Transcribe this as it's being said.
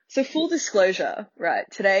So full disclosure, right?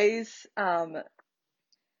 Today's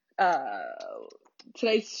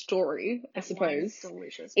story, I That suppose, wine's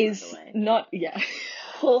delicious, by is the way. not, yeah.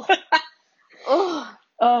 Oh,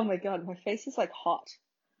 Oh my God, my face is like hot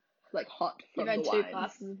you've from had the two wine.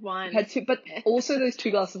 glasses of wine. I've had two, but also those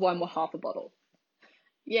 2 glasses of wine were half a bottle.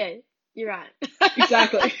 Yeah, you're right.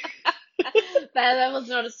 Exactly. That was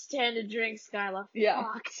not a standard drink, Skylar. Yeah.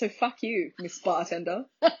 Fuck. So fuck you, Miss Bartender.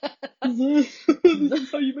 This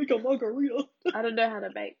is how you make a margarita. I don't know how to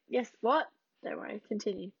make. Yes, what? Don't worry,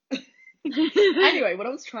 continue. Anyway, what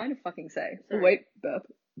I was trying to fucking say. Oh, Sorry. wait, burp.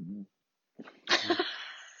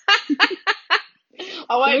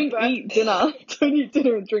 I won't Don't burp. eat dinner. Don't eat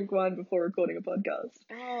dinner and drink wine before recording a podcast.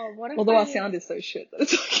 Oh, what if Although our sound is so shit that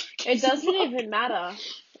it's like, It doesn't even matter.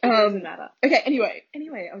 It doesn't matter. Okay,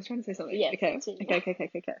 anyway, I was trying to say something. Yes, Okay. continue.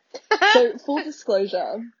 Okay. So, full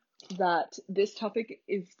disclosure that this topic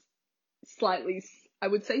is slightly, I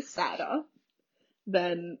would say, sadder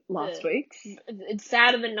than last week's. It's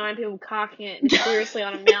sadder than 9 people carking it mysteriously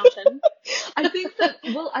on a mountain. I think that,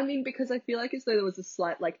 well, I mean, because I feel like as though there was a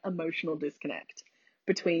slight, like, emotional disconnect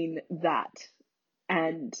between that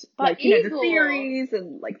and, But like, you know, the evil. theories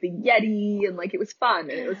and, like, the Yeti and, like, it was fun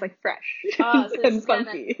and it was, like, fresh Oh, so and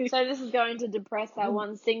funky. So this is going to depress that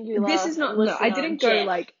one singular This is not, no, I listener, didn't go, Jeff.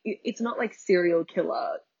 like, it's not, like, serial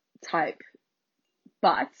killer type,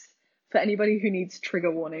 but for anybody who needs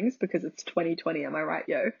trigger warnings, because it's 2020, am I right,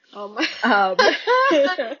 yo? Oh my.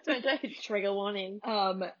 Don't take a trigger warning.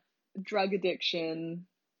 Drug addiction,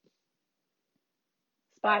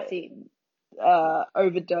 Spicy.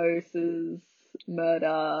 overdoses,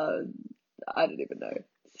 murder, I don't even know,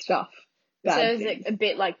 stuff. So Bad is things. it a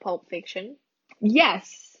bit like Pulp Fiction?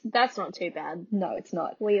 Yes. That's not too bad. No, it's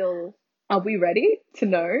not. Are we ready to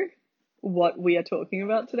know what we are talking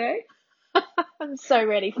about today? I'm so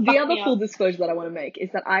ready. The other full disclosure that I want to make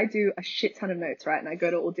is that I do a shit ton of notes, right? And I go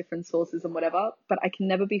to all different sources and whatever, but I can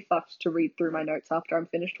never be fucked to read through my notes after I'm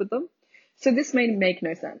finished with them. So this may make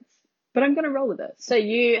no sense, but I'm going to roll with it. So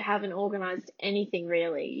you haven't organised anything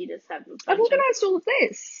really. You just have I've organised all of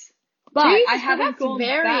this, but Jesus, I haven't gone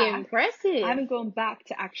very back. impressive. I haven't gone back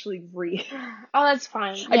to actually read. Oh, that's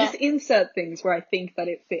fine. I just insert things where I think that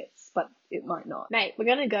it fits, but it might not. Mate, we're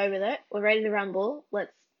going to go with it. We're ready to rumble.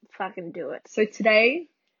 Let's fucking do it. So today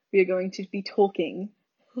we are going to be talking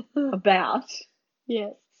about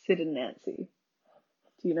Sid and Nancy.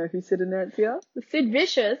 Do you know who Sid and Nancy are? Sid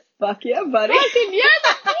Vicious. Fuck yeah, buddy. Fucking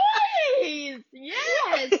yes, please.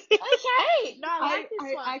 Yes. Okay. No, I like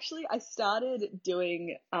this one. I started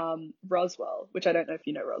doing Roswell, which I don't know if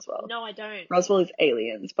you know Roswell. No, I don't. Roswell is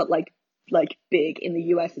aliens, but like big. In the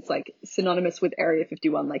US, it's like synonymous with Area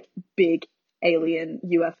 51, like big alien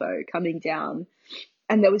UFO coming down.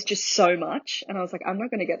 And there was just so much, and I was like, I'm not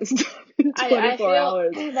going to get this done in 24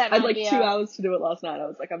 hours. I had like 2 hours to do it last night. I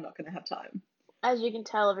was like, I'm not going to have time. As you can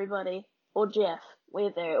tell, everybody, or Jeff,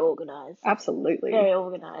 we're very organised. Absolutely. Very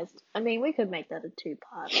organised. I mean, we could make that a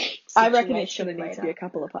 2-part I reckon it's going to need to be a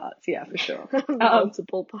couple of parts. Yeah, for sure.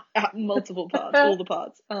 Multiple parts. Multiple parts. All the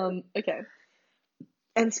parts. Okay.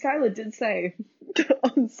 And Skylar did say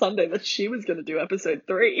on Sunday that she was going to do episode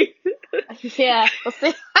 3. Yeah, we'll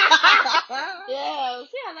see. Yeah, we'll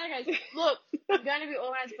see how that goes. Look, I'm going to be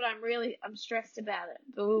organised, but I'm stressed about it.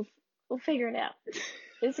 But we'll figure it out.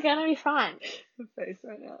 It's going to be fine. My face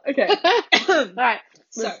right now. Okay. Alright.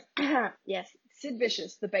 So, yes. Sid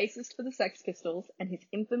Vicious, the bassist for the Sex Pistols, and his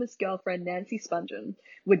infamous girlfriend Nancy Spungen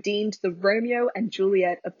were deemed the Romeo and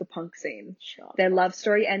Juliet of the punk scene. Sure. Their love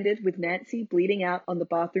story ended with Nancy bleeding out on the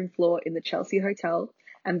bathroom floor in the Chelsea Hotel,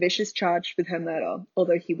 and Vicious charged with her murder,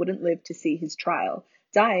 although he wouldn't live to see his trial,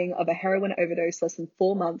 dying of a heroin overdose less than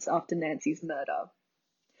 4 months after Nancy's murder.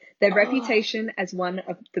 Their reputation as one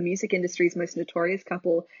of the music industry's most notorious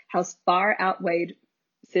couple has far outweighed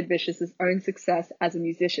Sid Vicious's own success as a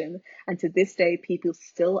musician, and to this day, people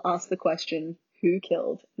still ask the question, who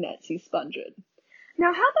killed Nancy Spungen?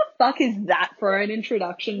 Now, how the fuck is that for an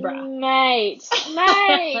introduction, bruh? Mate.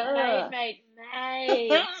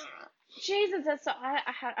 Jesus, that's so,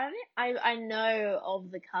 I know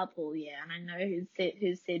of the couple, yeah, and I know who's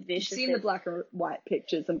Sid Vicious. You've seen the black or white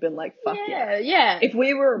pictures and been like, fuck yeah. Yeah. If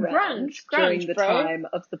we were around grunge, during the bro. time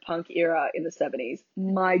of the punk era in the 70s,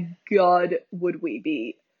 my God, would we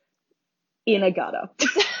be in a gutter?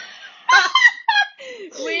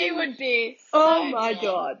 We would be oh my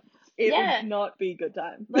God. It would not be good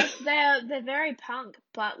time. Like, they're very punk,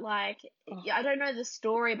 but like, I don't know the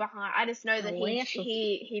story behind. I just know that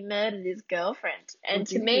he murdered his girlfriend, and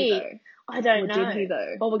to me, I don't know. Did he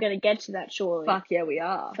though? Well, we're gonna get to that surely. Fuck yeah, we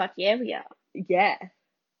are. Fuck yeah, we are. Yeah.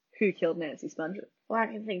 Who killed Nancy Spungen? All I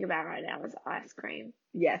can think about right now is ice cream.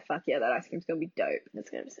 Yeah, fuck yeah, that ice cream's gonna be dope. It's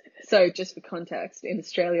going to be so good. So, just for context, in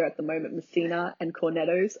Australia at the moment, Messina and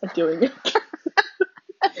Cornettos are doing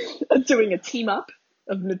a team up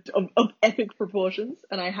of epic proportions,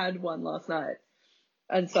 and I had one last night.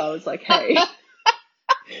 And so I was like, hey.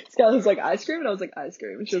 Scarlett was like, ice cream? And I was like, ice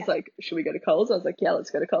cream. And she was like, should we go to Coles? I was like, yeah,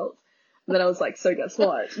 let's go to Coles. And then I was like, so guess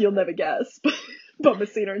what? You'll never guess. But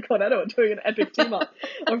Messina and Cornetto are doing an epic team up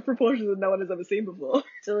of proportions that no one has ever seen before.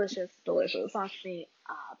 Delicious. Delicious. Fuck me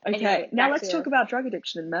up. Okay, Anyway, now let's talk about drug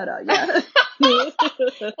addiction and murder. Yeah. Let's talk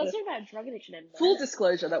about drug addiction and murder. Full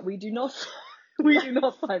disclosure that we do not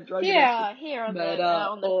find drug here addiction, on murder,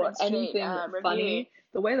 on the or Prince Street, anything review. funny.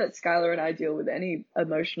 The way that Skylar and I deal with any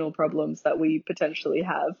emotional problems that we potentially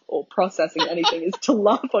have, or processing anything, is to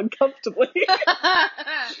laugh uncomfortably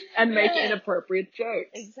and make inappropriate jokes.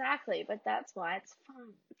 Exactly, but that's why it's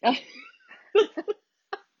fun.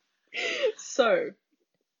 So,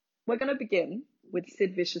 we're going to begin with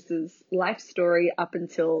Sid Vicious's life story up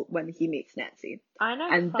until when he meets Nancy. I know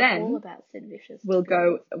and then all about Sid Vicious. We'll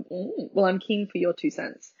go, well, I'm keen for your 2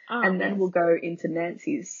 cents. And then yes. we'll go into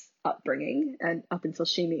Nancy's upbringing and up until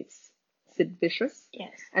she meets Sid Vicious.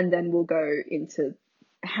 Yes. And then we'll go into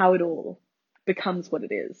how it all becomes what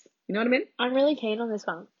it is. You know what I mean? I'm really keen on this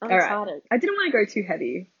one. I'm All excited. Right. I didn't want to go too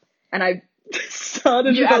heavy. And I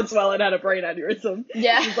started with as well and had a brain aneurysm.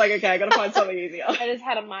 Yeah. I was like, okay, I gotta find something easier. I just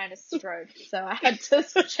had a minor stroke, so I had to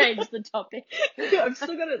change the topic. Yeah, I've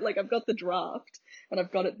still got it, like, I've got the draft, and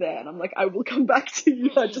I've got it there, and I'm like, I will come back to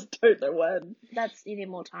you, I just don't know when. You need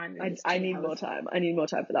more time. I need more time. I need more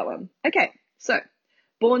time for that one. Okay, so,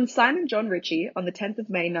 born Simon John Ritchie on the 10th of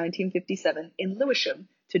May 1957 in Lewisham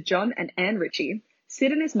to John and Anne Ritchie,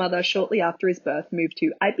 Sid and his mother shortly after his birth moved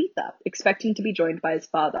to Ibiza, expecting to be joined by his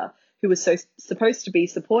father, who was supposed to be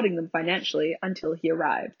supporting them financially until he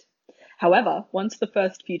arrived. However, once the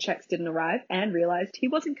first few checks didn't arrive, Anne realised he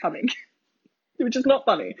wasn't coming. Which is not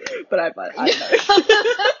funny, but I know.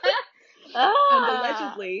 And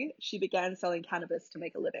allegedly, she began selling cannabis to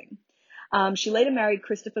make a living. She later married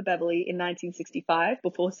Christopher Beverley in 1965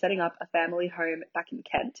 before setting up a family home back in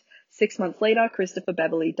Kent. 6 months later, Christopher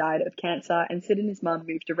Beverley died of cancer, and Sid and his mum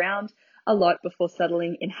moved around a lot before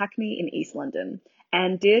settling in Hackney in East London.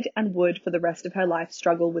 Anne did and would for the rest of her life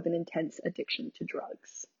struggle with an intense addiction to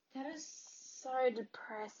drugs. That is so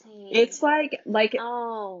depressing. It's like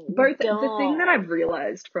oh, both God. The thing that I've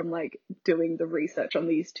realized from like doing the research on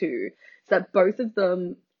these two is that both of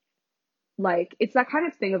them, like, it's that kind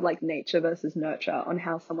of thing of like nature versus nurture on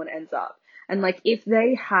how someone ends up. And like if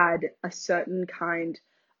they had a certain kind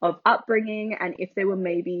of upbringing, and if they were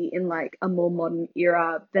maybe in like a more modern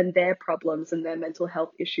era, then their problems and their mental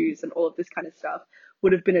health issues and all of this kind of stuff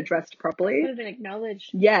would have been addressed properly. Would have been acknowledged.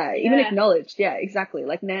 Yeah, even acknowledged. Yeah, exactly.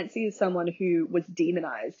 Like Nancy is someone who was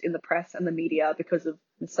demonized in the press and the media because of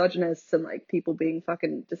misogynists and like people being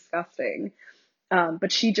fucking disgusting.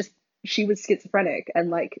 But she was schizophrenic, and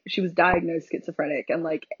like she was diagnosed schizophrenic, and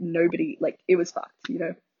like nobody, like, it was fucked, you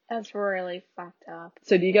know? That's really fucked up.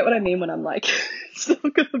 So do you get what I mean when I'm like, it's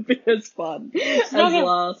not gonna be as fun as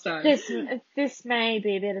last time? This may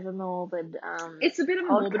be a bit of a morbid It's a bit of a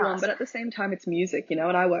podcast. morbid one, but at the same time it's music, you know,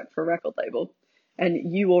 and I work for a record label,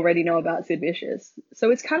 and you already know about Sid Vicious.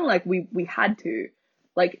 So it's kind of like we had to,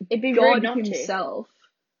 like, It'd be God rude not himself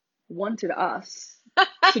wanted us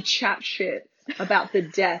to chat shit about the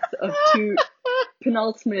death of two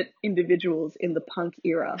penultimate individuals in the punk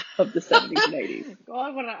era of the 70s and 80s.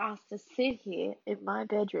 God wanted us to sit here in my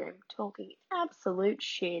bedroom talking absolute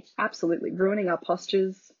shit. Absolutely. Ruining our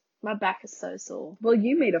postures. My back is so sore. Well,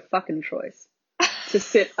 you made a fucking choice to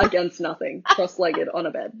sit against nothing, cross-legged on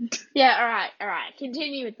a bed. Yeah, alright.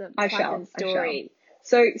 Continue with the fucking story.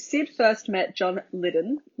 So Sid first met John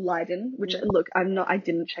Lydon, which, look, I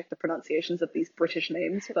didn't check the pronunciations of these British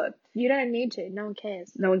names, but... You don't need to. No one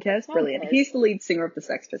cares. No one cares? No one Brilliant. cares. He's the lead singer of the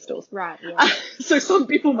Sex Pistols. Right, yeah. So some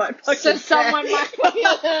people might fucking care.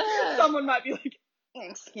 Someone might be like,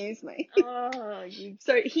 excuse me. Oh,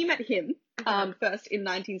 So he met him first in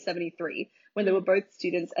 1973 when they were both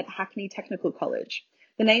students at Hackney Technical College.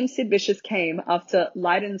 The name Sid Vicious came after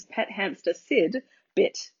Lydon's pet hamster Sid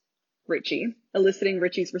bit Ritchie, eliciting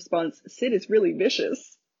Ritchie's response, "Sid is really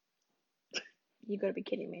vicious." You gotta be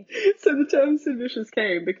kidding me. So the term Sid Vicious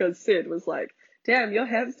came because Sid was like, damn, your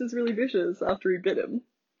hamster's really vicious, after he bit him.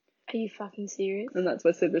 Are you fucking serious? And that's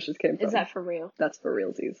where Sid Vicious came from. Is that for real? That's for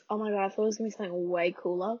realsies. Oh my God, I thought it was gonna be something way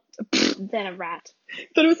cooler than a rat.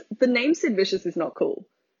 But the name Sid Vicious is not cool.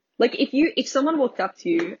 Like, if someone walked up to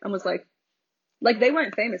you and was like, they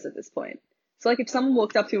weren't famous at this point. So like if someone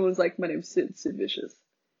walked up to you and was like, my name's Sid Vicious.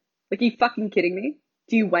 Like, are you fucking kidding me?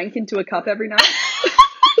 Do you wank into a cup every night?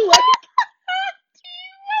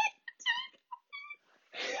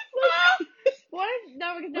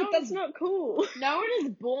 no, because Like, that's not cool. no one is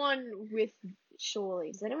born with,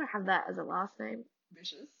 surely. Does anyone have that as a last name?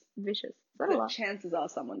 Vicious. Vicious. Is that a But last? chances are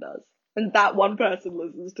someone does. And that one person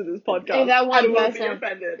listens to this podcast. If that one and will be person-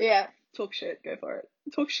 offended. Yeah. Talk shit, go for it.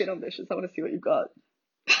 Talk shit on Vicious. I want to see what you've got.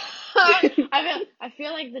 I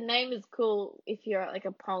feel like the name is cool if you're like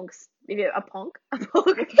a punk. If you're a punk, What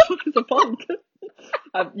the fuck is a punk?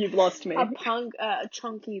 You've lost me. a punk, a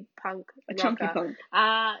chunky punk, A rocker. chunky punk.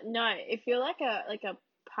 No, if you're like a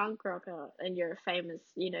punk rocker and you're a famous,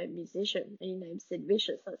 musician and your name's Sid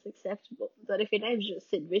Vicious, that's acceptable. But if your name's just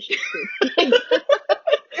Sid Vicious,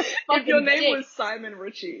 If your name was Simon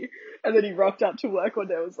Ritchie, and then he rocked up to work one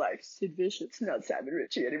day and was like, Sid Vicious, it's not Simon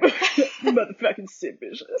Ritchie anymore. Motherfucking Sid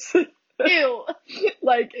Vicious. Ew.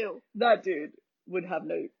 Like, Ew. that dude would have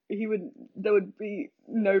there would be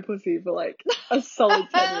no pussy for like a solid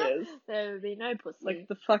 10 years. There would be no pussy. Like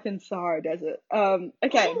the fucking Sahara Desert.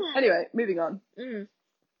 Okay, anyway, moving on. Mm.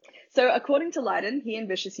 So according to Lydon, he and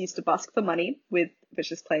Vicious used to busk for money, with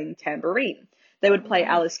Vicious playing tambourine. They would play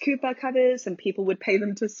Alice Cooper covers and people would pay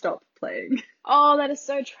them to stop playing. Oh, that is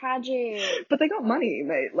so tragic. But they got money,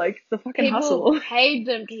 mate. Like, the fucking People hustle. paid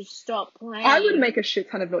them to stop playing. I would make a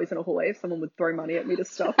shit ton of noise in a hallway if someone would throw money at me to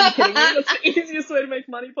stop. Are you kidding me? That's the easiest way to make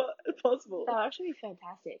money possible. That would actually be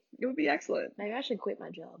fantastic. It would be excellent. Maybe I should quit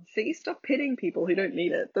my job. See, stop pitting people who don't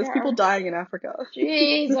need it. There's Yeah. people dying in Africa.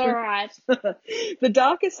 Jeez, alright. The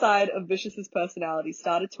darkest side of Vicious's personality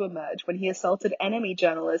started to emerge when he assaulted enemy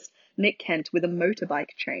journalist Nick Kent with a motorbike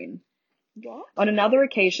chain. What? On another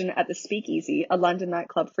occasion at the Speakeasy, a London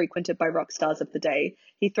nightclub frequented by rock stars of the day,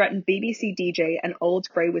 he threatened BBC DJ and old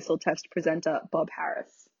grey whistle test presenter Bob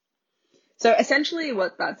Harris. So essentially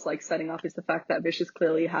what that's like setting up is the fact that Vicious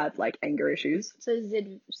clearly had like anger issues. So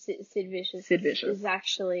Sid Vicious. Sid Vicious. Is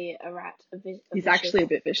actually a rat. He's actually a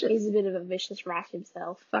bit vicious. He's a bit of a vicious rat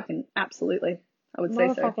himself. Fucking absolutely. I would say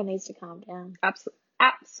so. Motherfucker needs to calm down.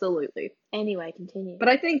 Absolutely. Anyway, continue. But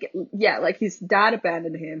I think, yeah, like his dad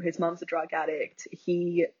abandoned him. His mom's a drug addict.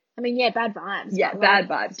 Bad vibes. Yeah, bad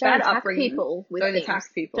vibes. Don't Bad attack upbringing. people with Don't things. attack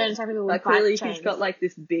people. Don't attack people with Like, clearly bike he's chains. got like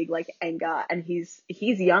this big like anger, and he's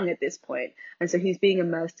young at this point, and so he's being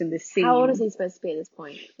immersed in this scene. How old is he supposed to be at this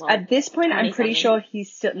point? Like, At this point, I'm pretty 20-something. sure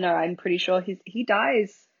he's still. No, I'm pretty sure he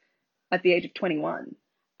dies at the age of 21.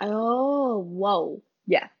 Oh, whoa.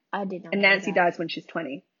 Yeah, I did not and know Nancy that. dies when she's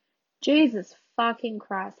 20. Jesus fucking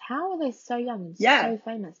Christ. How are they so young and Yeah. so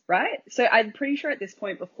famous? Right? So I'm pretty sure at this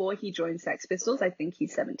point, before he joined Sex Pistols, I think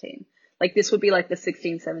he's 17. Like, this would be like the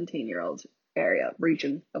 16, 17-year-old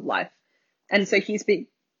region of life. And so he's been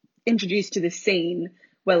introduced to this scene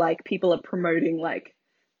where like people are promoting like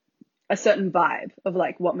a certain vibe of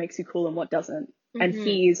like what makes you cool and what doesn't. And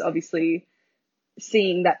he's obviously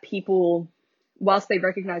seeing that people, whilst they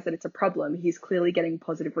recognize that it's a problem, he's clearly getting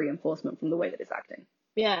positive reinforcement from the way that he's acting.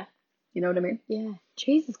 Yeah. You know what I mean? Yeah.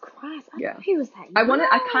 Jesus Christ. I Yeah. thought he was that young.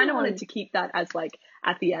 I kind of wanted to keep that as like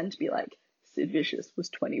at the end, be like, Sid Vicious was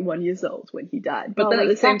 21 years old when he died. But Well, then at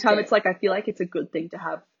we the same fucked time, it. it's like, I feel like it's a good thing to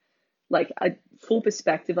have like a full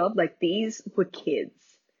perspective of like, these were kids.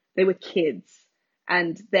 They were kids,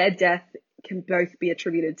 and their death can both be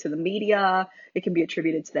attributed to the media. It can be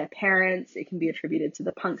attributed to their parents. It can be attributed to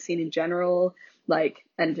the punk scene in general, like,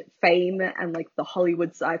 and fame and like the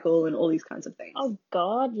Hollywood cycle and all these kinds of things. Oh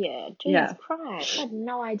God, yeah. Jesus Yeah. Christ. I had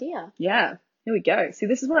no idea. Yeah. Here we go. See,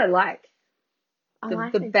 this is what I like. I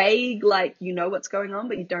like The it. vague, like, you know what's going on,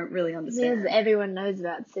 but you don't really understand. Because everyone knows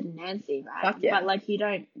about Sid Nancy, right? Fuck yeah. But like you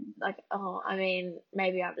don't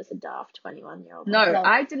maybe I'm just a daft 21-year-old. No, myself.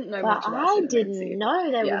 I didn't know much But about I Sid didn't Nancy.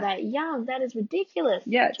 know they Yeah. were that young. That is ridiculous.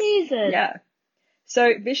 Yes. Jesus. Yeah.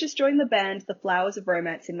 So Vicious joined the band The Flowers of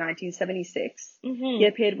Romance in 1976. Mm-hmm. He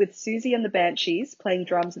appeared with Susie and the Banshees, playing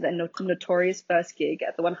drums at their notorious first gig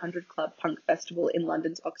at the 100 Club Punk Festival in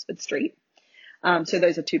London's Oxford Street. So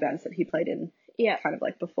those are two bands that he played in. Yeah. Kind of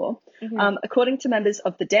like before. Mm-hmm. According to members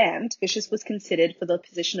of The Damned, Vicious was considered for the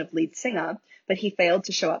position of lead singer, but he failed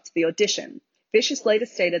to show up to the audition. Vicious later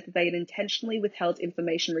stated that they had intentionally withheld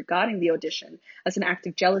information regarding the audition as an act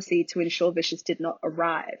of jealousy to ensure Vicious did not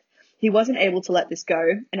arrive. He wasn't able to let this go,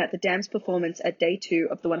 and at the Damned's performance at day 2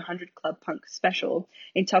 of the 100 Club Punk special,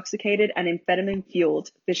 intoxicated and amphetamine-fueled,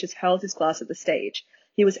 Vicious hurled his glass at the stage.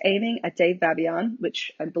 He was aiming at Dave Vabian,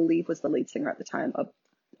 which I believe was the lead singer at the time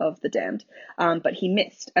of The Damned, but he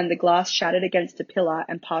missed, and the glass shattered against a pillar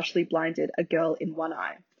and partially blinded a girl in one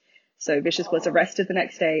eye. So Vicious was arrested the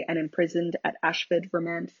next day and imprisoned at Ashford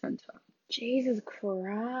Remand Centre. Jesus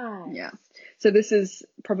Christ. Yeah. So this is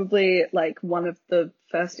probably like one of the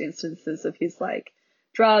first instances of his like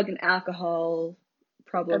drug and alcohol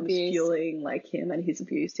problems Abuse. fueling like him and his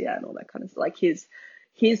abuse, yeah, and all that kind of stuff. Like his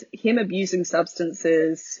him abusing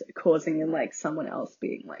substances, causing and like someone else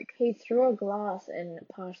being like, He threw a glass and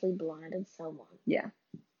partially blinded someone. yeah.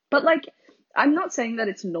 But like, I'm not saying that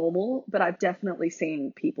it's normal, but I've definitely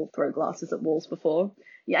seen people throw glasses at walls before.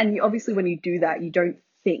 Yeah, and obviously when you do that, you don't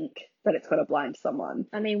think that it's gonna blind someone.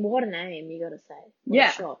 I mean, what an aim, you gotta say. What Yeah,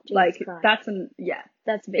 a shot. Jesus like Christ. that's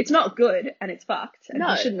a big it's not good and it's fucked and No.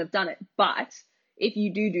 he shouldn't have done it. But if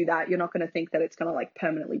you do that, you're not gonna think that it's gonna like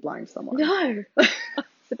permanently blind someone. No.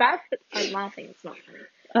 It's bad. I'm laughing. It's not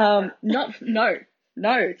funny.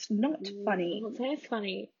 No, it's not funny. I'm not saying it's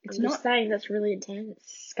funny. It's I'm just not. saying that's really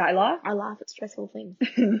intense. Skylar? I laugh at stressful things.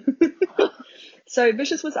 So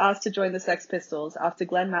Vicious was asked to join the Sex Pistols after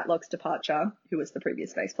Glenn Matlock's departure, who was the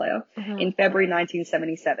previous bass player, in February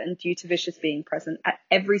 1977 due to Vicious being present at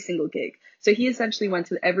every single gig. So he essentially went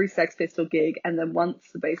to every Sex Pistol gig, and then once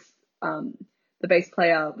the bass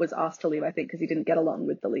player was asked to leave, I think because he didn't get along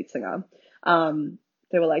with the lead singer,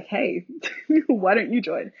 they were like, hey, why don't you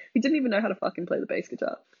join? He didn't even know how to fucking play the bass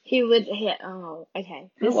guitar. He would hit. Oh, okay.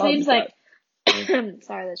 This How wild seems is like. that?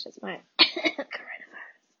 Sorry, that's just my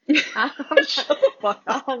Shut the fuck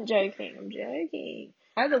up. I'm joking. I'm joking.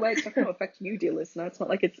 Either way, it's not going to affect you, dear listener. It's not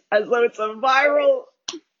like it's as though it's a viral.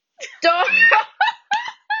 Stop.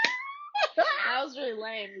 That was really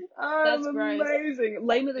lame. That's gross. Amazing.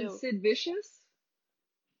 Lamer than Ew. Sid Vicious?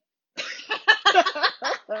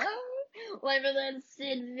 Lamer than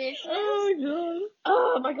Sid Vicious. Oh,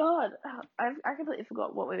 Oh my god. I completely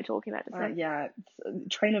forgot what we were talking about. God. Yeah,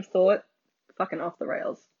 train of thought, fucking off the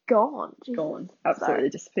rails. Gone. Jesus. Gone. Absolutely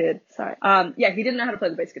disappeared. Sorry. Yeah, he didn't know how to play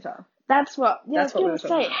the bass guitar. That's what. Yeah, That's I what we was were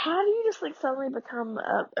gonna talking say. about. How do you just like suddenly become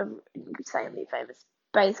a insanely famous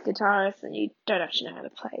bass guitarist and you don't actually know how to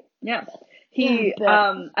play? Yeah.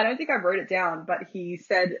 I don't think I wrote it down, but he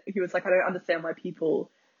said, he was like, I don't understand why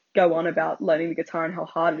people go on about learning the guitar and how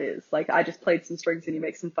hard it is. Like, I just played some strings and you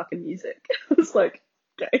make some fucking music. I was like,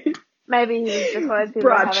 okay. Maybe he was just one of those people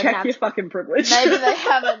Bruh, that have a check natural. your fucking privilege. Maybe they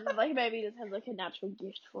haven't. Like maybe he just has like a natural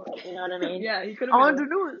gift for it. You know what I mean? Yeah, he could have I been. don't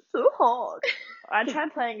know. It's so hard. I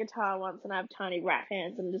tried playing guitar once and I have tiny rat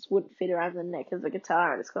hands and it just wouldn't fit around the neck of the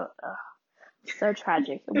guitar. And it's got so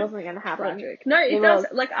tragic. It wasn't gonna happen. Tragic. No, it does.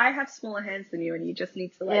 Like, I have smaller hands than you and you just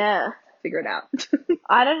need to like figure it out.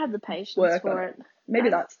 I don't have the patience Work for on it. Maybe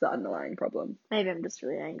that's the underlying problem. Maybe I'm just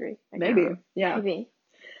really angry. Maybe. Yeah. Maybe.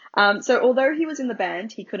 So although he was in the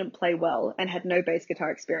band, he couldn't play well and had no bass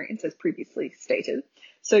guitar experience, as previously stated.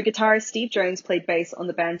 So guitarist Steve Jones played bass on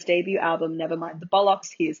the band's debut album, Nevermind the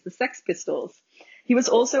Bollocks, Here's the Sex Pistols. He was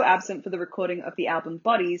also absent for the recording of the album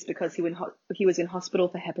Bodies because he was in hospital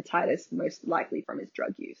for hepatitis, most likely from his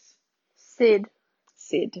drug use. Sid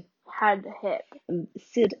Had hep.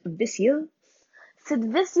 Sid Vicious. Sid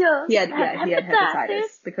Vicious. He had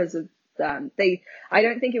hepatitis because of I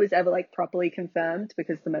don't think it was ever like properly confirmed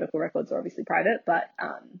because the medical records are obviously private, but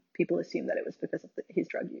people assume that it was because of his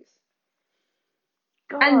drug use.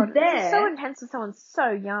 God, and this is so intense for someone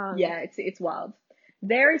so young. Yeah, it's wild.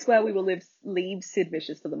 There is where we will leave Sid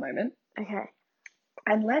Vicious for the moment. Okay.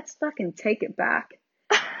 And let's fucking take it back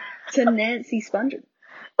to Nancy Spungen.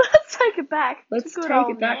 Let's take it back. Let's take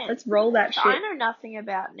it back. Nancy. Let's roll that shit. I know nothing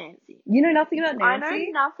about Nancy. You know nothing about Nancy? I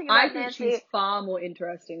know nothing about Nancy. I think she's far more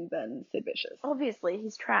interesting than Sid Vicious. Obviously,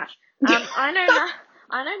 he's trash. I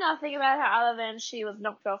know nothing about her other than she was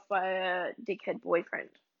knocked off by a dickhead boyfriend.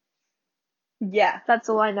 Yeah. That's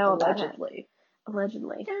all I know about her.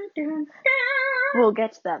 Allegedly. We'll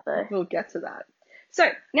get to that though. We'll get to that. So,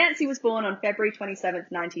 Nancy was born on February 27th,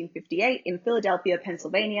 1958 in Philadelphia,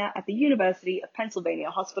 Pennsylvania at the University of Pennsylvania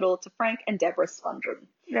Hospital to Frank and Deborah Spungen.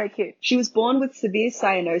 Very cute. She was born with severe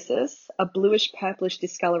cyanosis, a bluish-purplish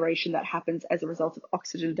discoloration that happens as a result of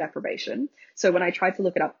oxygen deprivation. So when I tried to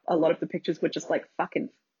look it up, a lot of the pictures were just like fucking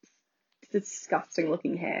disgusting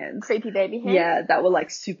looking hands. Creepy baby hands? Yeah, that were like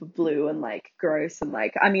super blue and like gross and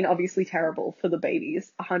like, I mean, obviously terrible for the babies.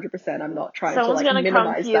 100%. I'm not trying to like minimize that. Someone's gonna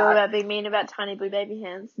come for you about being mean about tiny blue baby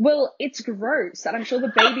hands. Well, it's gross, and I'm sure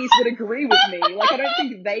the babies would agree with me. Like, I don't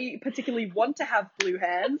think they particularly want to have blue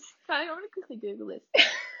hands. I'm gonna quickly Google this.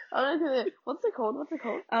 What's it called?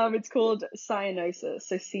 It's called cyanosis.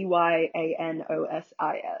 So cyanosis.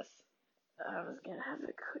 I was gonna have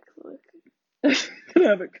a quick look. Gonna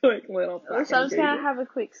have a quick little. So I'm just gonna have a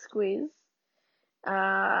quick squeeze.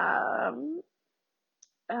 I'm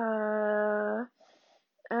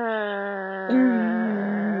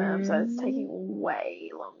sorry, it's taking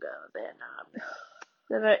way longer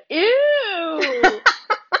than ew.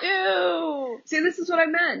 Ew. See, this is what I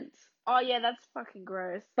meant. Oh yeah, that's fucking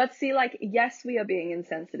gross. But see, like, yes, we are being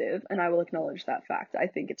insensitive, and I will acknowledge that fact. I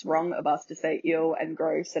think it's wrong of us to say ew and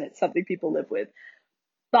gross, and it's something people live with.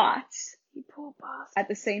 But You poor bastard. At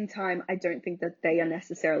the same time, I don't think that they are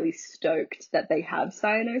necessarily stoked that they have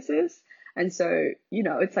cyanosis. And so,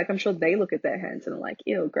 it's like, I'm sure they look at their hands and are like,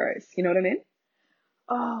 ew, gross. You know what I mean?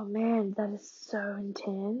 Oh man, that is so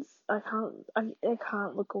intense. I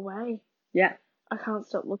can't look away. Yeah. I can't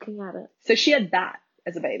stop looking at it. So she had that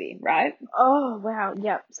as a baby, right? Oh wow,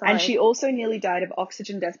 yep, sorry. And she also nearly died of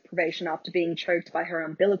oxygen deprivation after being choked by her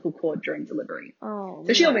umbilical cord during delivery. Oh,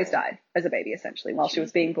 So she no. almost died as a baby, essentially, while she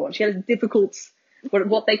was being born. She had a difficult,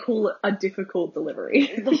 what they call a difficult delivery.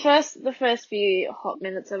 The first few hot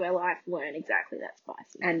minutes of her life weren't exactly that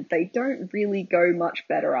spicy. And they don't really go much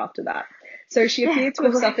better after that. So she appeared to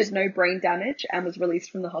have suffered no brain damage and was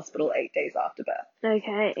released from the hospital 8 days after birth.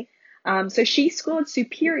 Okay. So she scored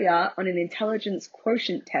superior on an intelligence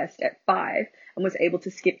quotient test at 5 and was able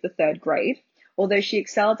to skip the 3rd grade. Although she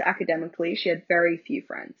excelled academically, she had very few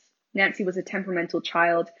friends. Nancy was a temperamental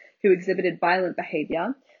child who exhibited violent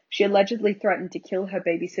behavior. She allegedly threatened to kill her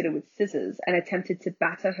babysitter with scissors and attempted to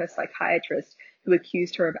batter her psychiatrist, who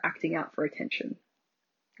accused her of acting out for attention.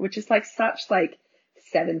 Which is like such like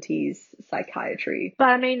 70s psychiatry. But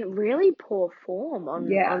I mean, really poor form on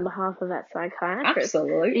behalf of that psychiatrist.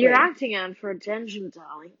 Absolutely. You're acting out for attention,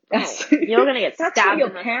 darling. Oh, you're going to get stabbed That's what in your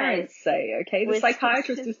the parents face. say, okay? The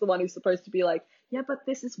psychiatrist is the one who's supposed to be like, yeah, but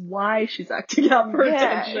this is why she's acting out for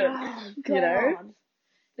attention. Oh, you know?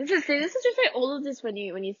 This is just like all of this when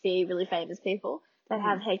you see really famous people that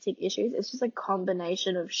have hectic issues. It's just a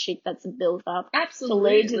combination of shit that's built up to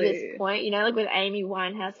lead to this point. You know, like with Amy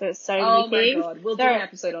Winehouse, there's so many things. Oh my god, we'll do an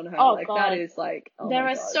episode on her. That is like, there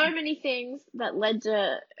are so many things that led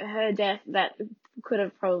to her death that could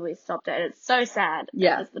have probably stopped it. It's so sad.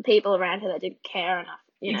 Yeah. It's the people around her that didn't care enough.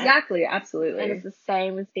 You know? Exactly, absolutely. And it's the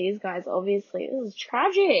same with these guys, obviously. It was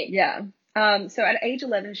tragic. Yeah. So at age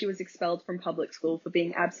 11, she was expelled from public school for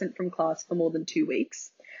being absent from class for more than 2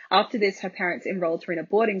 weeks. After this, her parents enrolled her in a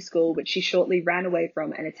boarding school, which she shortly ran away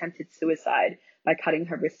from and attempted suicide by cutting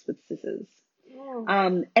her wrists with scissors.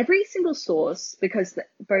 Oh. Every single source, because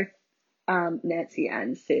both Nancy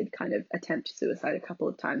and Sid kind of attempt suicide a couple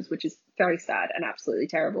of times, which is very sad and absolutely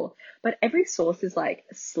terrible. But every source is like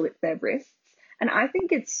slit their wrists. And I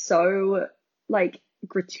think it's so like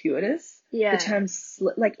gratuitous. Yeah. The term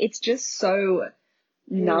like it's just so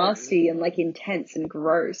nasty and like intense and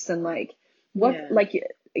gross and like like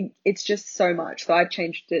it's just so much. So I've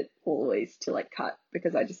changed it always to like cut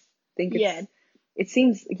because I just think it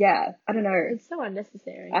seems I don't know. It's so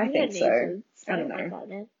unnecessary. I think so. I don't know. Like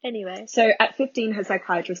that, anyway. So at 15, her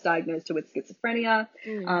psychiatrist diagnosed her with schizophrenia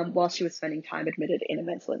while she was spending time admitted in a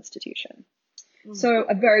mental institution. So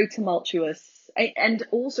a very tumultuous, and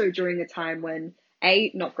also during a time when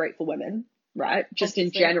not great for women, right? Just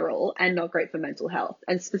in general, and not great for mental health,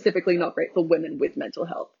 and specifically not great for women with mental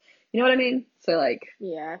health. You know what I mean? So like,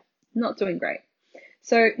 not doing great.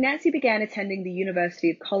 So Nancy began attending the University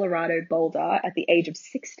of Colorado Boulder at the age of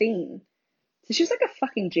 16. So she was like a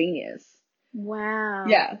fucking genius. Wow.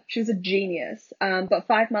 Yeah, she was a genius. But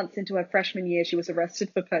 5 months into her freshman year, she was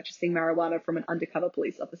arrested for purchasing marijuana from an undercover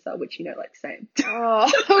police officer, which, like, same. Oh,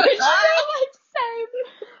 which, like, same.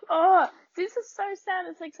 Oh, this is so sad.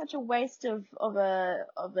 It's like such a waste of a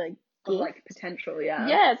gift. Of, like, potential, yeah.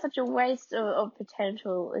 Yeah, it's such a waste of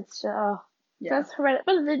potential. It's that's horrendous.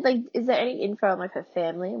 But like, is there any info on like her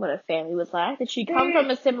family, what her family was like? Did she come from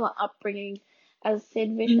a similar upbringing as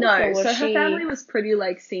Sid Vicious? No, so her family was pretty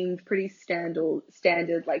seemed pretty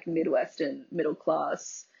standard like Midwestern middle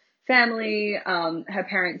class family. Her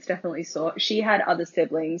parents definitely she had other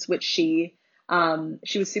siblings, which she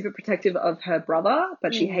was super protective of her brother,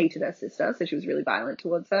 but she hated her sister, so she was really violent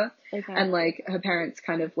towards her. Okay. And like her parents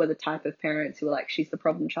kind of were the type of parents who were like, she's the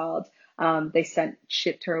problem child. They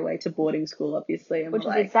shipped her away to boarding school, obviously, and which is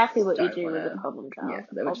like, exactly what you do with a problem child. Yeah,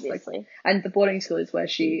 they were obviously. Just like, and the boarding school is where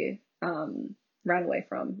she ran away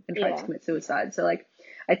from and tried to commit suicide. So like,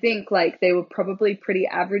 I think like they were probably pretty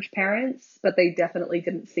average parents, but they definitely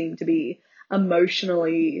didn't seem to be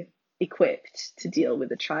emotionally equipped to deal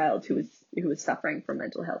with a child who was suffering from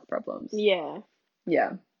mental health problems. Yeah.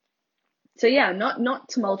 Yeah. So yeah, not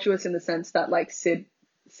tumultuous in the sense that like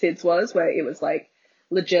Sid's was, where it was like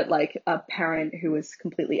legit like a parent who was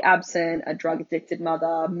completely absent, a drug addicted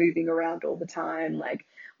mother, moving around all the time, like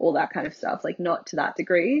all that kind of stuff. Like not to that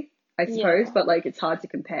degree, I suppose, but like it's hard to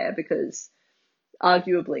compare because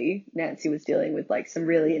arguably Nancy was dealing with like some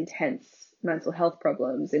really intense mental health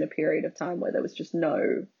problems in a period of time where there was just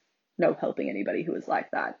no helping anybody who was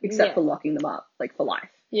like that, except for locking them up like for life.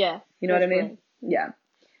 Yeah. You know what I mean? Yeah.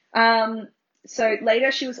 So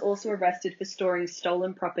later she was also arrested for storing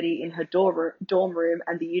stolen property in her dorm room,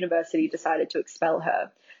 and the university decided to expel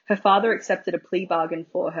her. Her father accepted a plea bargain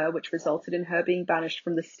for her, which resulted in her being banished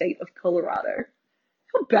from the state of Colorado.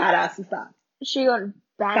 How badass is that? She got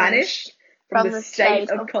banished from the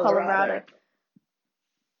state of Colorado.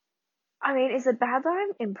 I mean, is it bad that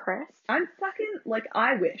I'm impressed? I'm fucking, like,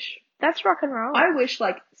 I wish. That's rock and roll. I wish,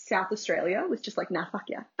 like, South Australia was just like, nah, fuck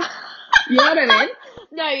yeah. You know what I mean?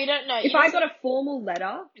 No, you don't know. If I got a formal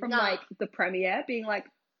letter from, like, the Premier being like,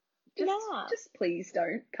 just please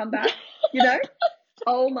don't come back, you know?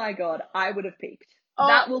 Oh my God, I would have peaked.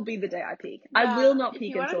 That will be the day I peak. I will not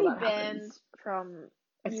peak until that happens. From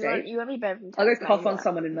a state? You want to be banned from Tasmania. Tasmania. I'll go cough on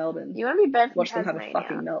someone in Melbourne. You want to be banned from Watch Tasmania. Watch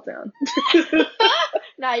them have a fucking meltdown.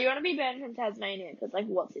 No, you want to be banned from Tasmania because, like,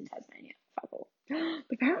 what's in Tasmania? Fuck all.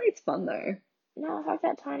 But apparently it's fun though. No, fuck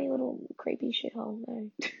that tiny little creepy shithole. No,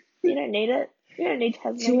 you don't need it. You don't need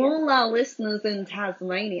Tasmania. To all our listeners in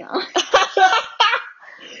Tasmania.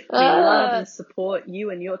 We love and support you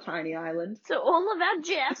and your tiny island. So all of our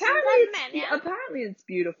Jeffs apparently it's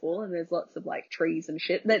beautiful and there's lots of like trees and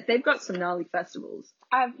shit. They've got some gnarly festivals.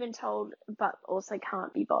 I've been told, but also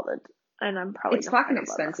can't be bothered. And I'm probably It's fucking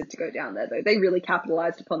expensive to go down there though. They really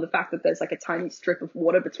capitalized upon the fact that there's like a tiny strip of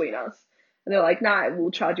water between us. And they're like, nah,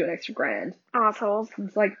 we'll charge you an extra $1,000. Assholes.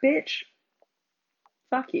 It's like, bitch,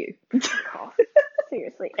 fuck you.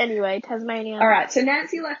 Seriously. Anyway, Tasmania. All right. So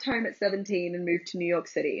Nancy left home at 17 and moved to New York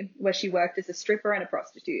City, where she worked as a stripper and a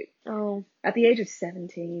prostitute. Oh. At the age of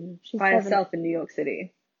 17, by herself in New York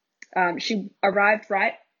City. She arrived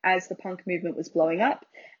right as the punk movement was blowing up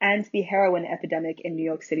and the heroin epidemic in New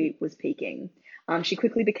York City was peaking. She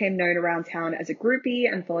quickly became known around town as a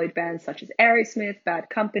groupie and followed bands such as Aerosmith, Bad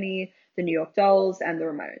Company, the New York Dolls, and the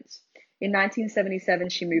Ramones. In 1977,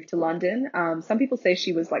 she moved to London. Some people say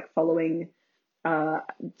she was like following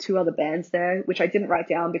 2 other bands there, which I didn't write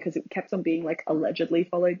down because it kept on being like allegedly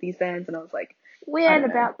followed these bands, and I was like, we ain't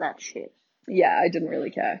about that shit. Yeah, I didn't really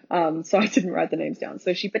care. So I didn't write the names down.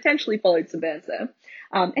 So she potentially followed some bands there.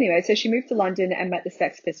 Anyway, so she moved to London and met the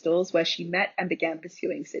Sex Pistols, where she met and began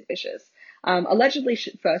pursuing Sid Vicious. Allegedly,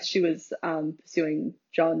 first she was pursuing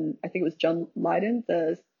John, I think it was John Lydon,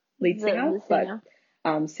 the lead singer,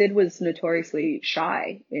 but Sid was notoriously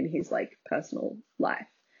shy in his like personal life.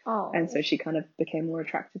 Oh. And so she kind of became more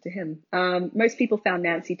attracted to him. Most people found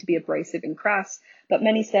Nancy to be abrasive and crass, but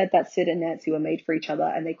many said that Sid and Nancy were made for each other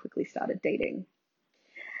and they quickly started dating.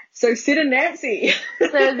 So Sid and Nancy.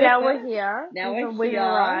 So now we're here. We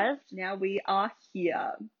arrived. Now we are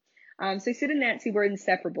here. So Sid and Nancy were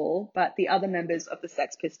inseparable, but the other members of the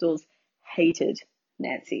Sex Pistols hated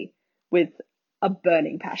Nancy with a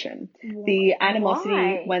burning passion. The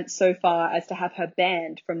animosity went so far as to have her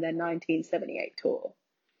banned from their 1978 tour.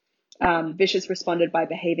 Vicious responded by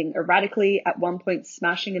behaving erratically, at one point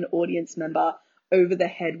smashing an audience member over the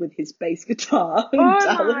head with his bass guitar in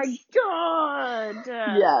Dallas. My God!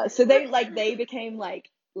 Yeah, so they became like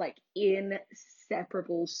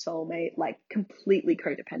inseparable soulmate, like completely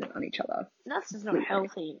codependent on each other. That's just not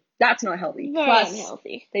healthy. That's not healthy. Very Plus,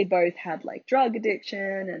 unhealthy. They both had like drug addiction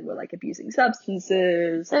and were like abusing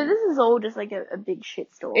substances. So this is all just like a big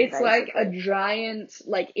shitstorm. It's basically like a giant,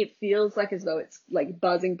 like it feels like as though it's like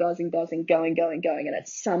buzzing, going, and at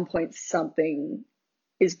some point something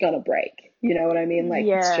is gonna break. You know what I mean? Like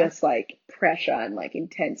It's just like pressure and like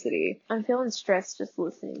intensity. I'm feeling stressed just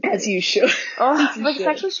listening. As you should. It's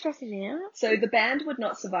actually stressing me out. So the band would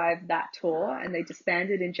not survive that tour and they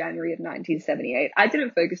disbanded in January of 1978. I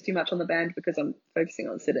didn't focus too much on the band because I'm focusing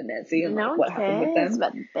on Sid and Nancy and like, what happened with them.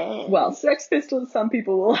 About the band. Well, Sex Pistols, some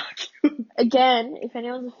people will argue. Again, if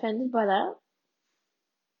anyone's offended by that,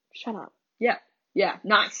 shut up. Yeah,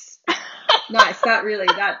 nice. Nice.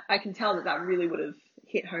 That I can tell that really would have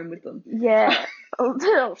hit home with them. Yeah.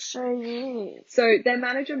 I'll show you. So their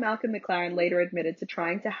manager Malcolm McLaren later admitted to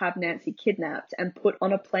trying to have Nancy kidnapped and put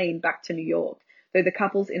on a plane back to New York, though the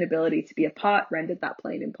couple's inability to be apart rendered that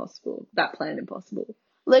plan impossible.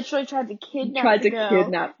 Literally tried to kidnap the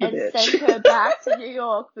bitch. Send her back to New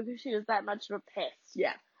York because she was that much of a pest.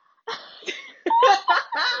 Yeah.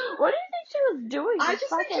 What do you think she was doing? I just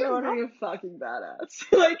think she was being a fucking badass.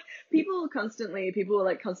 Like, people were constantly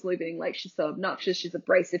being like, she's so obnoxious, she's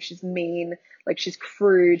abrasive, she's mean, like, she's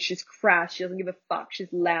crude, she's crass, she doesn't give a fuck,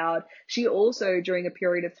 she's loud. She also, during a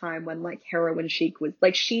period of time when, like, heroin chic was,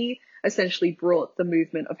 like, she essentially brought the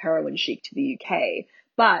movement of heroin chic to the UK,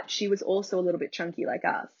 but she was also a little bit chunky like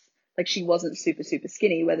us. Like, she wasn't super, super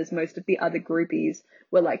skinny, whereas most of the other groupies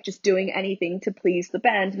were, like, just doing anything to please the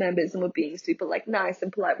band members and were being super, like, nice and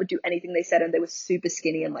polite, would do anything they said, and they were super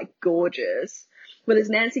skinny and, like, gorgeous. Whereas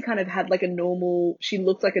Nancy kind of had, like, she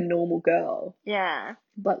looked like a normal girl. Yeah.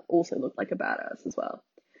 But also looked like a badass as well.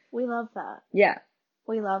 We love that. Yeah.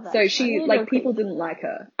 We love that. So I she, need to do a like, quick people didn't like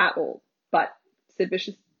her at all, but Sid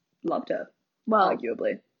Vicious loved her, Well,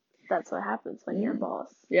 arguably. that's what happens when you're a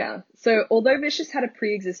boss. Yeah. So although Vicious had a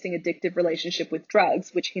pre-existing addictive relationship with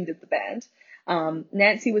drugs, which hindered the band,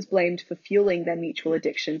 Nancy was blamed for fueling their mutual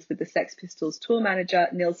addictions, with the Sex Pistols tour manager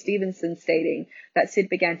Neil Stevenson stating that Sid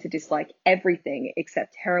began to dislike everything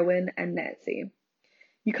except heroin and Nancy.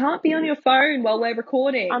 You can't be on your phone while we're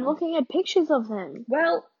recording. I'm looking at pictures of them.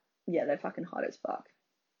 Well, yeah, they're fucking hot as fuck.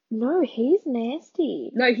 No, he's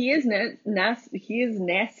nasty. No, he is nasty. He is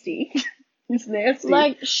nasty. He's nasty.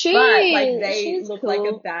 Like, but like they she's look cool. like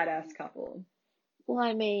a badass couple. Well,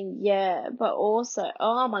 I mean, yeah, but also,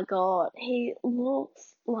 oh my god, he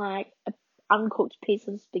looks like an uncooked piece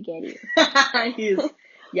of spaghetti.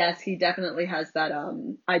 Yes, he definitely has that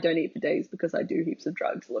I don't eat for days because I do heaps of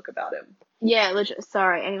drugs look about him. Yeah, legit.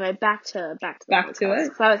 Sorry. Anyway, back to it.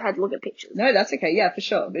 Because I had to look at pictures. No, that's okay. Yeah, for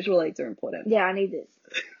sure. Visual aids are important. Yeah, I need this.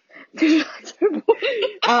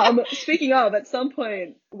 Speaking of, at some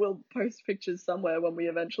point we'll post pictures somewhere when we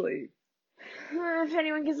eventually. If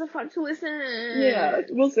anyone gives a fuck to listen. Yeah,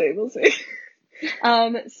 we'll see.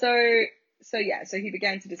 So he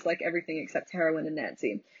began to dislike everything except heroin and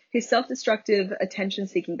Nancy. His self-destructive,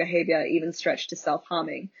 attention-seeking behavior even stretched to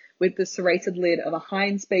self-harming, with the serrated lid of a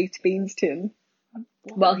Heinz baked beans tin,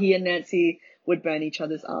 while he and Nancy would burn each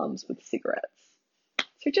other's arms with cigarettes.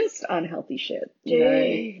 So just unhealthy shit, you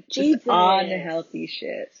know? Just unhealthy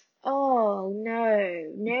shit. Oh,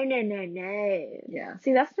 no. Yeah.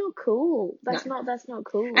 See, that's not cool. That's not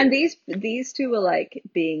cool. And these two were like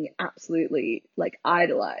being absolutely like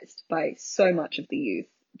idolized by so much of the youth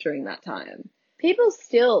during that time. People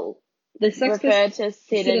still refer to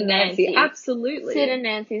Sid and Nancy. Absolutely. Sid and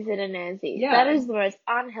Nancy. Yeah. That is the most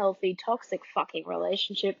unhealthy, toxic fucking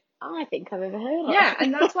relationship I think I've ever heard of. Yeah,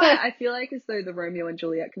 and that's why I feel like as though the Romeo and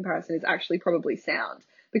Juliet comparison is actually probably sound.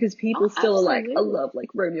 Because people still are like, I love like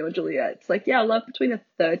Romeo and Juliet. It's like, yeah, I love between a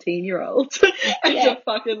 13-year-old and a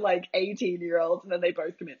fucking like 18-year-old, and then they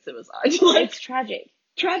both commit suicide. Like, it's tragic.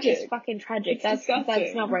 Tragic. It's fucking tragic. That's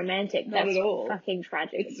not romantic. Not that's at all. Fucking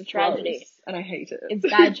tragic. It's a tragedy. Gross, and I hate it. It's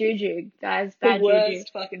bad juju, guys. Bad the worst juju.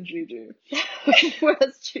 Fucking juju.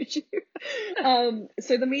 Worst juju.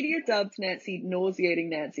 So the media dubbed Nancy Nauseating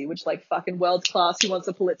Nancy, which like fucking world class. Who wants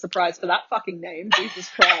a Pulitzer Prize for that fucking name? Jesus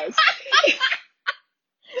Christ.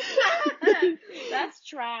 That's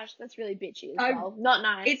trash. That's really bitchy as well. Not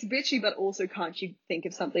nice. It's bitchy, but also can't you think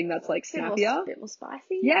of something that's like snappier? A bit more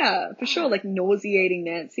spicy? Yeah, for sure. Like Nauseating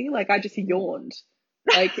Nancy. Like I just yawned.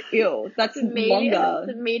 Like, ew. That's longer.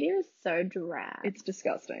 The media is so drab. It's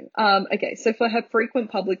disgusting. Okay, so for her frequent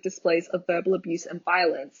public displays of verbal abuse and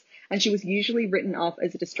violence, and she was usually written off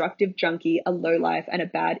as a destructive junkie, a lowlife, and a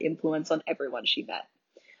bad influence on everyone she met.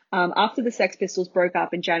 After the Sex Pistols broke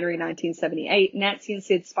up in January 1978, Nancy and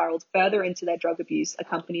Sid spiraled further into their drug abuse,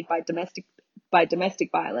 accompanied by domestic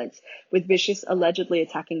violence, with Vicious allegedly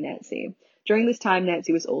attacking Nancy. During this time,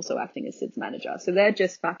 Nancy was also acting as Sid's manager. So they're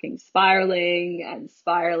just fucking spiraling,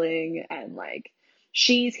 and like,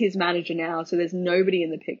 she's his manager now, so there's nobody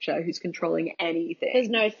in the picture who's controlling anything. There's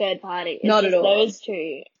no third party. It's Not just at all. Those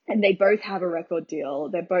two. And they both have a record deal.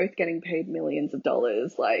 They're both getting paid millions of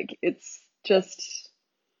dollars. Like, it's just...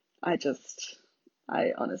 I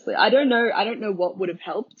honestly, I don't know what would have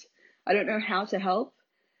helped. I don't know how to help,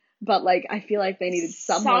 but like, I feel like they needed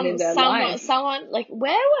someone in their life. Someone, like,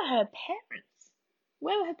 where were her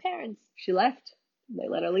parents? She left. They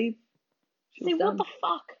let her leave. See, what the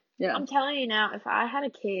fuck? Yeah. I'm telling you now, if I had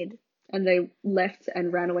a kid. And they left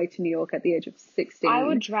and ran away to New York at the age of 16. I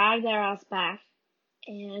would drag their ass back,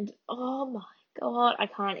 and oh my god, I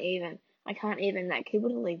can't even. That kid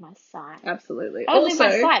wouldn't leave my side. Absolutely. I wouldn't leave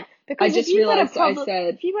my side. Because I just realized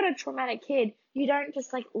if you've got a traumatic kid, you don't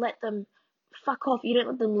just like let them fuck off. You don't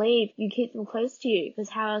let them leave. You keep them close to you. Because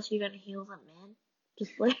how else are you going to heal them, man?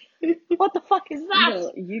 Just leave. What the fuck is that?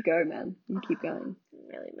 No, you go, man. You keep going.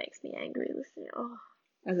 It really makes me angry listening. Oh.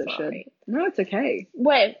 As it should. No, it's okay.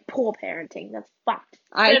 We're poor parenting. That's fucked.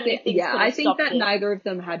 I think that neither of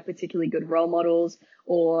them had particularly good role models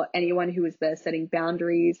or anyone who was there setting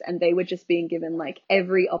boundaries, and they were just being given like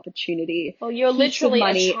every opportunity. Well, you're literally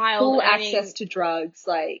money, a child. Full access to drugs,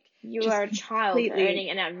 like you are a child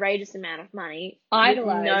earning an outrageous amount of money.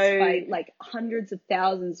 Idolized by like hundreds of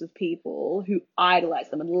thousands of people who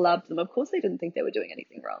idolized them and loved them. Of course, they didn't think they were doing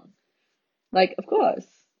anything wrong. Like, of course.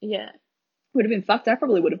 Yeah. Would have been fucked. I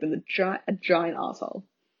probably would have been a giant asshole.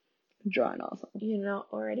 You're not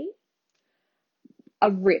already?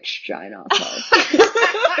 A rich giant asshole.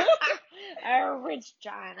 A rich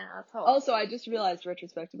giant asshole. Also, I just realized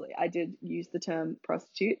retrospectively, I did use the term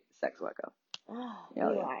prostitute, sex worker. Oh, yeah,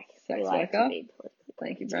 we like to be politically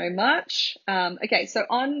Thank you very much. Okay, so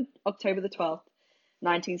on October the 12th,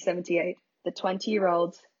 1978, the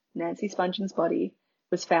 20-year-old Nancy Spongeon's body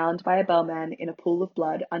was found by a bellman in a pool of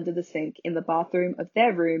blood under the sink in the bathroom of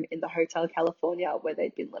their room in the Hotel California where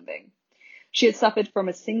they'd been living. She had suffered from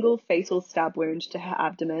a single fatal stab wound to her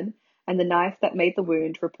abdomen, and the knife that made the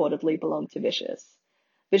wound reportedly belonged to Vicious.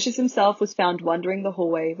 Vicious himself was found wandering the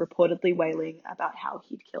hallway, reportedly wailing about how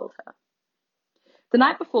he'd killed her. The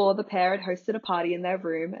night before, the pair had hosted a party in their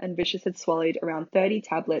room, and Vicious had swallowed around 30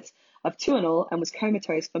 tablets of Tuinal and was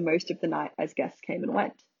comatose for most of the night as guests came and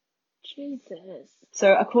went. Jesus.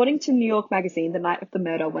 So, according to New York Magazine, the night of the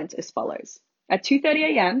murder went as follows. At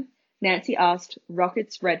 2:30 a.m., Nancy asked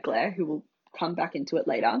Rockets Redglare, who will come back into it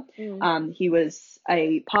later. He was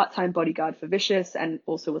a part-time bodyguard for Vicious and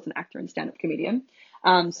also was an actor and stand-up comedian.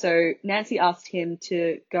 So Nancy asked him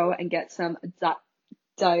to go and get some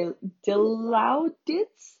Dilaudid.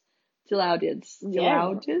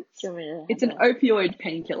 Yeah. It's an opioid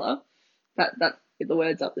painkiller. That the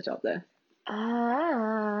word's up the top there. Dilaudid.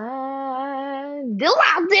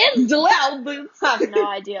 I have no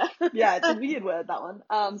idea. Yeah, it's a weird word, that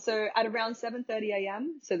one. So at around 7:30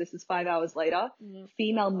 a.m., so this is 5 hours later,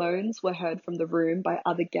 female moans were heard from the room by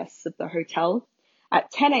other guests of the hotel.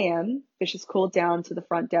 At 10 a.m., Vicious called down to the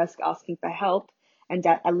front desk asking for help, and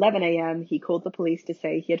at 11 a.m., he called the police to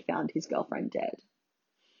say he had found his girlfriend dead.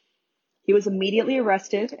 He was immediately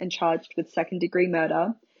arrested and charged with second-degree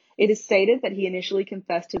murder. It is stated that he initially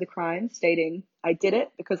confessed to the crime, stating, "I did it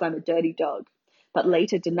because I'm a dirty dog," but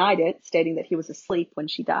later denied it, stating that he was asleep when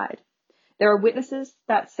she died. There are witnesses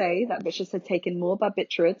that say that Vicious had taken more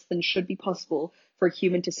barbiturates than should be possible for a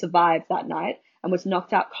human to survive that night and was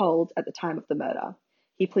knocked out cold at the time of the murder.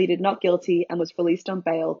 He pleaded not guilty and was released on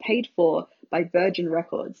bail, paid for by Virgin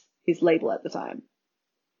Records, his label at the time.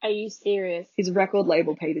 Are you serious? His record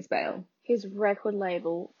label paid his bail. His record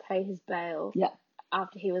label paid his bail. Yeah.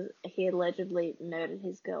 After he allegedly murdered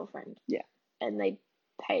his girlfriend. Yeah. And they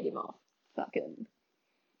paid him off. Fucking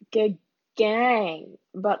Good gang.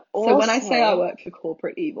 But also... So when I say I work for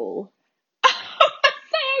corporate evil...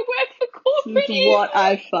 This is what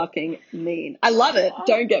I fucking mean. I love it.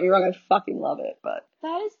 Don't get me wrong. I fucking love it, but...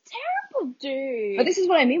 That is terrible, dude. But this is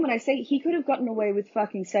what I mean when I say he could have gotten away with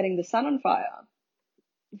fucking setting the sun on fire.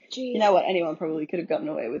 Jeez. You know what? Anyone probably could have gotten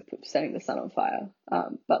away with setting the sun on fire.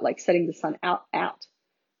 But like setting the sun out,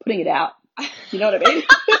 putting it out. You know what I mean?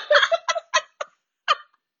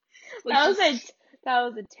 That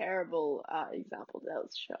was a terrible example. That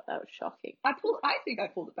was shocking. I think I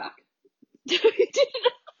pulled it back. You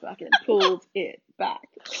didn't. Fucking pulled it back.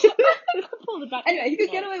 Pulled it back. Anyway, he could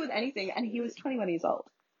get away with anything, and he was 21 years old.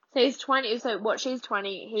 So he's 20. So what? She's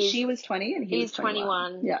 20. She was 20, and he was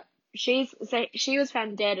 21. Yeah. She was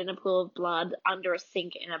found dead in a pool of blood under a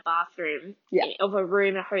sink in a bathroom of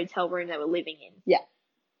a hotel room they were living in. Yeah.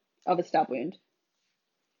 Of a stab wound.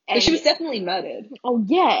 But she was definitely murdered. Oh,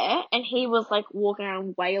 yeah. And he was, like, walking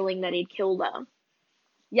around wailing that he'd killed her.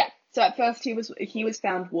 Yeah. So at first he was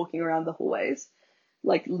found walking around the hallways,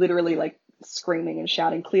 like, literally, like, screaming and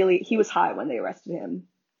shouting. Clearly, he was high when they arrested him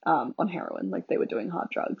on heroin. Like, they were doing hard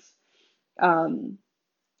drugs.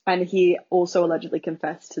 And he also allegedly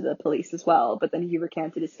confessed to the police as well, but then he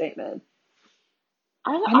recanted his statement.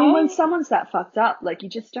 I mean, when someone's that fucked up, like, you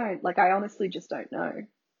just don't, like, I honestly just don't know.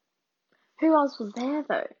 Who else was there,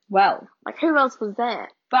 though? Well. Like, who else was there?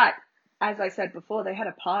 But, as I said before, they had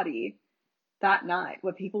a party that night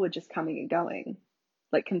where people were just coming and going.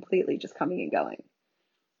 Like, completely just coming and going.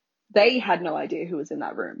 They had no idea who was in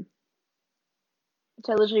that room.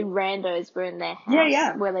 So, literally, randos were in their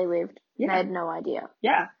house where they lived. Yeah. They had no idea.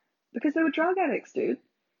 Yeah. Because they were drug addicts, dude.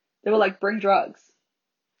 They were like, bring drugs.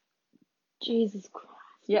 Jesus Christ.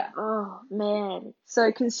 Yeah. Oh, man.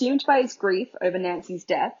 So, consumed by his grief over Nancy's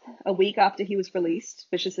death, a week after he was released,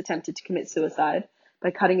 Vicious attempted to commit suicide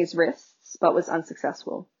by cutting his wrists, but was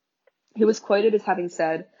unsuccessful. He was quoted as having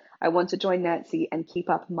said, "I want to join Nancy and keep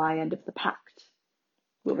up my end of the pact."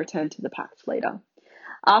 We'll return to the pact later.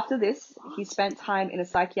 After this, he spent time in a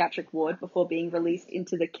psychiatric ward before being released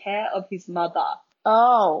into the care of his mother.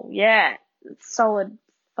 Oh, yeah. Solid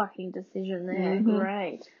fucking decision there. Mm-hmm.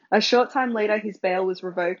 Great. A short time later, his bail was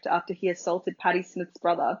revoked after he assaulted Patti Smith's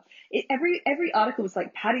brother. Every article was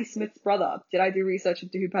like, Patti Smith's brother. Did I do research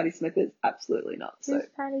into who Patti Smith is? Absolutely not. Who's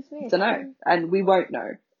Patti Smith? Don't know. And we won't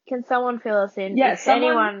know. Can someone fill us in? Yeah, if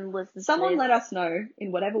anyone listens someone to this, let us know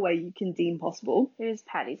in whatever way you can deem possible. Who's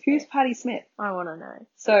Patti Smith? Who's Patti Smith? I want to know.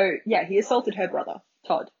 So, yeah, he assaulted her brother,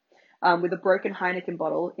 Todd, with a broken Heineken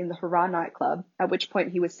bottle in the Hurrah nightclub, at which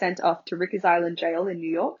point he was sent off to Rikers Island Jail in New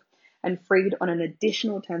York and freed on an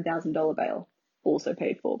additional $10,000 bail. also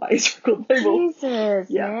paid for by his record label. Jesus,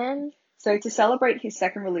 man. So to celebrate his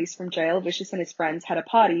second release from jail, Vicious and his friends had a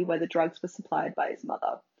party where the drugs were supplied by his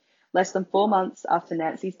mother. Less than 4 months after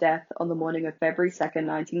Nancy's death, on the morning of February 2nd,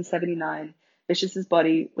 1979,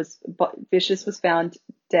 Vicious was found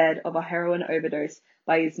dead of a heroin overdose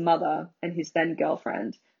by his mother and his then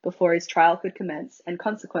girlfriend before his trial could commence, and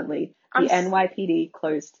consequently, the NYPD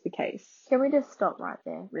closed the case. Can we just stop right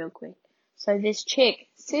there real quick? So this chick,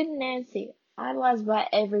 Sid Nancy, idolized by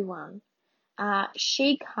everyone,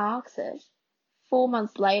 she carks it. 4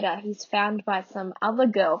 months later, he's found by some other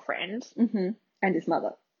girlfriend. Mm-hmm. And his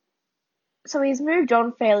mother. So he's moved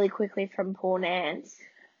on fairly quickly from poor Nance.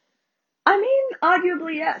 I mean,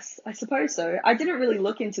 arguably, yes. I suppose so. I didn't really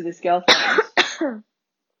look into this girlfriend.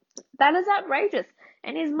 That is outrageous.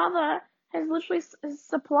 And his mother has literally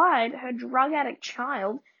supplied her drug addict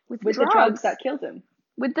child with drugs. The drugs that killed him.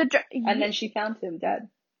 And then she found him dead.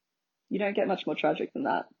 You don't get much more tragic than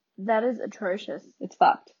that. That is atrocious. It's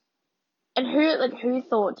fucked. And who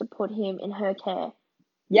thought to put him in her care?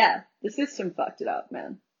 Yeah, the system fucked it up,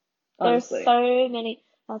 man. Honestly. There's so many,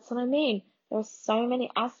 that's what I mean. There's so many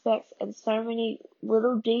aspects and so many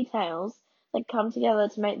little details that come together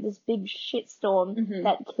to make this big shitstorm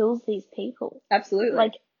that kills these people. Absolutely.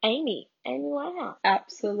 Like Amy Winehouse.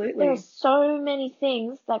 Absolutely. There are so many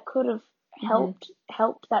things that could have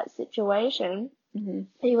helped that situation.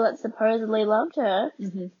 People that supposedly loved her,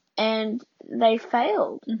 and they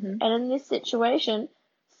failed. And in this situation,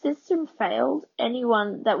 system failed.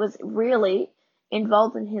 Anyone that was really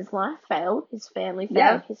involved in his life failed. His family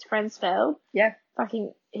failed. His friends failed.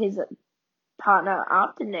 Fucking his partner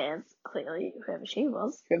after Nance, clearly, whoever she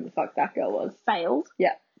was. Whoever the fuck that girl was. Failed.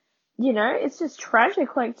 Yeah. You know, it's just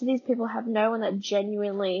tragic. Like, do these people have no one that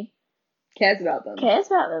genuinely cares about them?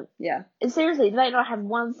 Yeah. And seriously, do they not have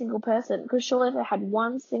one single person? Because surely if they had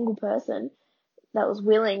one single person that was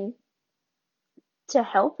willing to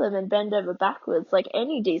help them and bend over backwards, like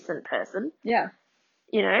any decent person. Yeah.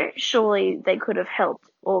 You know, surely they could have helped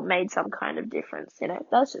or made some kind of difference, you know.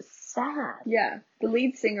 That's just sad. Yeah. The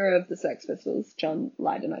lead singer of the Sex Pistols, John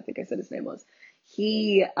Lydon, I think I said his name was,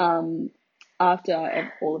 he,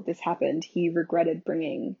 after all of this happened, he regretted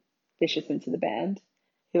bringing Vicious into the band.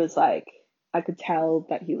 He was like, I could tell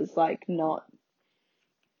that he was like not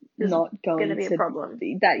going to be a problem.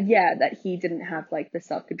 That he didn't have like the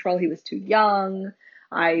self-control. He was too young.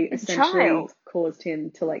 I essentially caused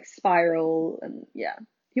him to like spiral, and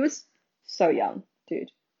he was so young,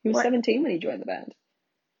 dude. He was 17 when he joined the band.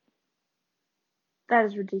 That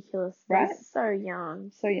is ridiculous. Right? He's so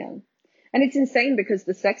young. So young. And it's insane because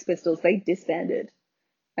the Sex Pistols, they disbanded.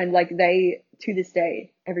 And like to this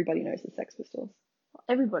day, everybody knows the Sex Pistols.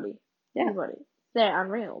 Everybody. Yeah. Everybody. They're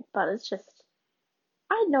unreal, but it's just,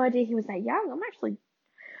 I had no idea he was that young. I'm actually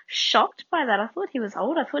shocked by that. I thought he was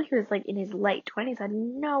old. I thought he was like in his late 20s. I had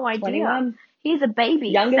no idea. 21. He's a baby.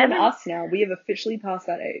 Younger than us now. We have officially passed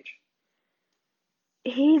that age.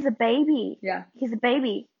 He's a baby. Yeah. He's a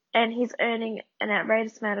baby. And he's earning an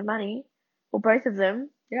outrageous amount of money. Well, both of them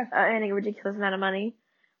are earning a ridiculous amount of money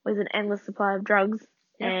with an endless supply of drugs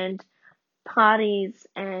and parties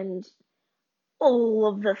and all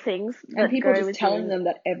of the things. And people just telling them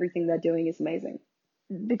that everything they're doing is amazing.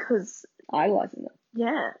 Because idolizing them.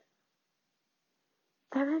 Yeah.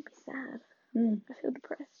 That made me sad. I feel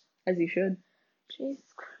depressed. As you should. Jesus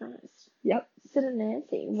Christ. Yep. Sid and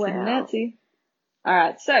Nancy. Wow. Sid and Nancy.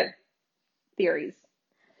 Alright, so, theories.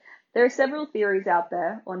 There are several theories out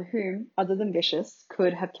there on whom, other than Vicious,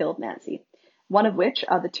 could have killed Nancy. One of which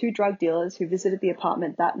are the 2 drug dealers who visited the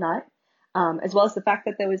apartment that night, as well as the fact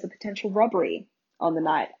that there was a potential robbery on the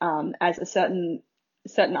night, as certain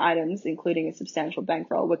items, including a substantial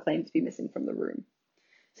bankroll, were claimed to be missing from the room.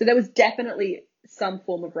 So there was definitely some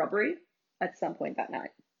form of robbery at some point that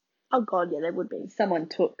night. Oh God, yeah, there would be. Someone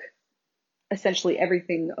took essentially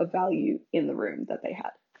everything of value in the room that they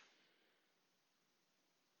had.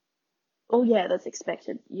 Oh yeah, that's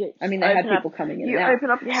expected. They had people coming in and out. You open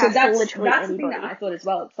up your house to literally that's the thing that I thought as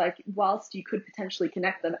well. It's like, whilst you could potentially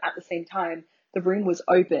connect them, at the same time, the room was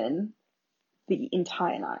open the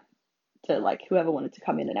entire night to like whoever wanted to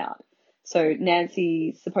come in and out. So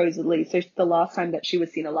Nancy supposedly, the last time that she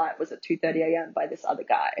was seen alive was at 2:30 a.m. by this other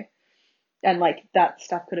guy. And like that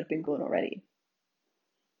stuff could have been gone already.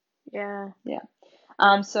 Yeah.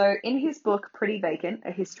 Yeah. So in his book, Pretty Vacant,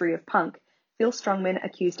 A History of Punk, Phil Strongman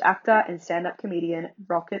accused actor and stand-up comedian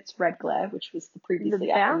Rockets Redglare, which was the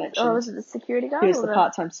previously aforementioned. Oh, was it the security guard? He was the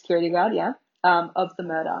part-time security guard, of the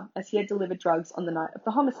murder, as he had delivered drugs on the night of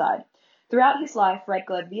the homicide. Throughout his life,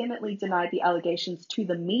 Redglare vehemently denied the allegations to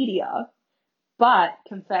the media, but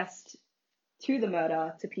confessed to the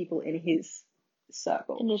murder to people in his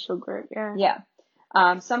circle. Initial group, yeah. Yeah.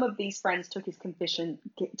 Some of these friends took his confession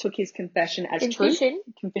as truth.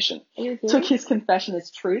 Confession. Took his confession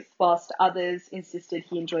as truth, whilst others insisted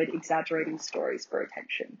he enjoyed exaggerating stories for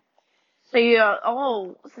attention. So you're,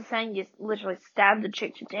 so saying you literally stabbed the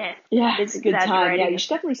chick to death. Yeah, it's a good time. Yeah, you should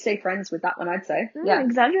definitely stay friends with that one, I'd say. Yeah.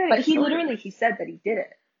 Exaggerating. But he said that he did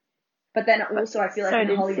it. But then also I feel like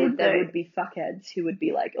in Hollywood there would be fuckheads who would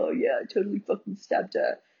be like, oh yeah, I totally fucking stabbed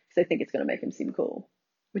her. Because they think it's going to make him seem cool.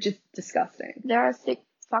 Which is disgusting. There are sick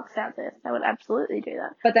fucks out there that would absolutely do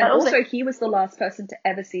that. But then also he was the last person to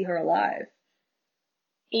ever see her alive.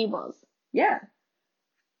 He was? Yeah.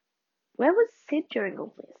 Where was Sid during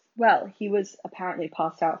all this? Well, he was apparently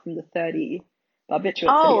passed out from the 30 barbiturates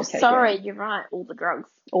that he was taking. Sorry, you're right. All the drugs.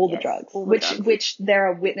 The drugs. Which there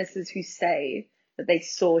are witnesses who say that they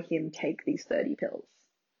saw him take these 30 pills.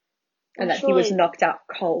 And that he was knocked out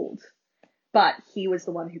cold. But he was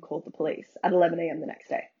the one who called the police at 11 a.m. the next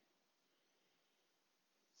day.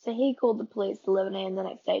 So he called the police at 11 a.m. the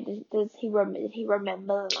next day. Did he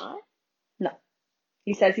remember the night? No.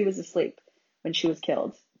 He says he was asleep when she was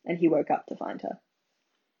killed, and he woke up to find her.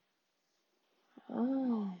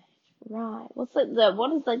 Oh, right. What is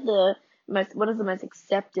the most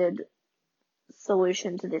accepted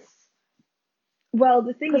solution to this? Well,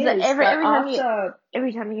 the thing is every time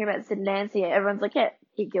you hear about Sid Nancy, everyone's like, yeah,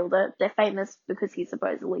 he killed her. They're famous because he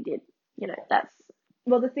supposedly did. That's...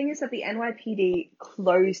 Well, the thing is that the NYPD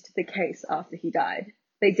closed the case after he died.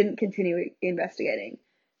 They didn't continue investigating.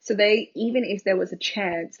 So even if there was a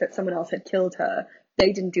chance that someone else had killed her,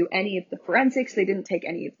 they didn't do any of the forensics, they didn't take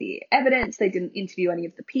any of the evidence, they didn't interview any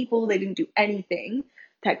of the people, they didn't do anything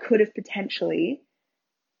that could have potentially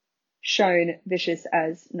shown Vicious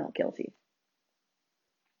as not guilty.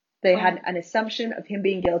 They had an assumption of him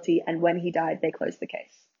being guilty, and when he died, they closed the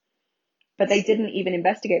case. But they didn't even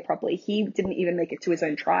investigate properly. He didn't even make it to his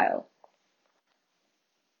own trial.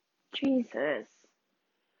 Jesus.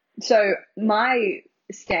 So my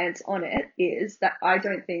stance on it is that I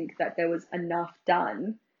don't think that there was enough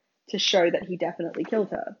done to show that he definitely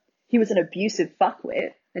killed her. He was an abusive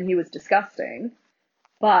fuckwit, and he was disgusting,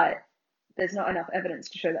 but there's not enough evidence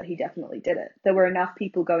to show that he definitely did it. There were enough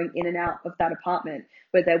people going in and out of that apartment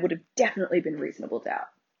where there would have definitely been reasonable doubt.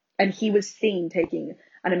 And he was seen taking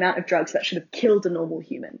an amount of drugs that should have killed a normal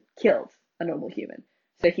human.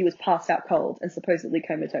 So he was passed out cold and supposedly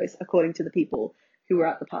comatose, according to the people who were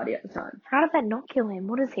at the party at the time. How did that not kill him?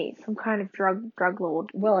 What is he? Some kind of drug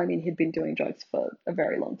lord? Well, I mean, he'd been doing drugs for a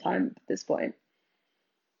very long time at this point.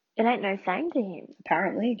 It ain't no thing to him.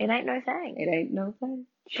 Apparently. It ain't no thing. It ain't no thing.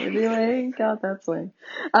 It really ain't got that swing.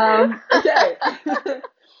 Okay.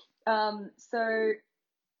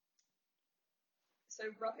 So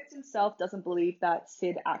Roberts himself doesn't believe that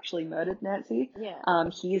Sid actually murdered Nancy. Yeah.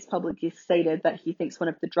 He has publicly stated that he thinks one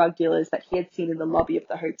of the drug dealers that he had seen in the lobby of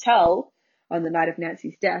the hotel on the night of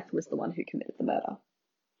Nancy's death was the one who committed the murder.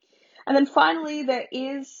 And then finally, there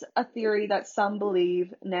is a theory that some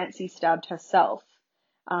believe Nancy stabbed herself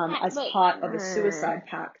as part of a suicide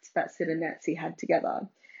pact that Sid and Nancy had together.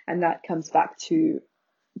 And that comes back to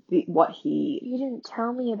You didn't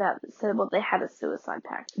tell me about this. So what, they had a suicide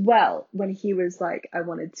pact? Well, when he was like, I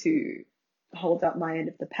wanted to hold up my end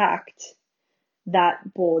of the pact,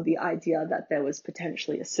 that bore the idea that there was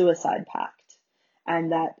potentially a suicide pact.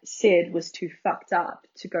 And that Sid was too fucked up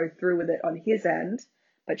to go through with it on his end,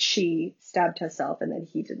 but she stabbed herself and then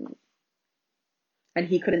he didn't. And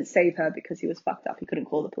he couldn't save her because he was fucked up. He couldn't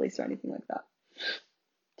call the police or anything like that.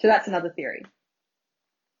 So that's another theory.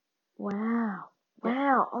 Wow.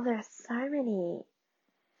 Wow. Oh, there are so many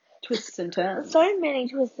twists and turns. So many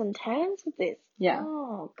twists and turns with this. Yeah.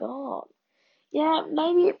 Oh, God. Yeah,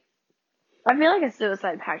 maybe. I feel like a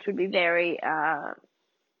suicide pact would be very, I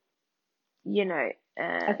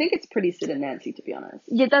think it's pretty Sid and Nancy, to be honest.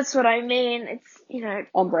 Yeah, that's what I mean. It's,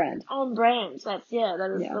 on brand. On brand. That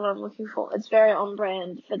is what I'm looking for. It's very on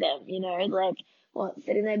brand for them, like,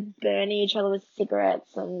 sitting there burning each other with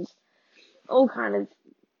cigarettes and all kind of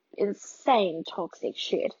insane toxic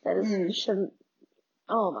shit that is shouldn't.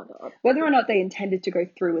 Oh my God. Whether or not they intended to go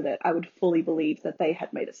through with it, I would fully believe that they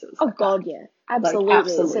had made a suicide pact. God, yeah. Absolutely.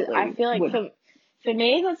 So I feel like for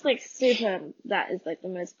me, that's like that is like the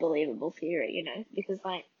most believable theory, because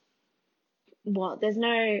like, there's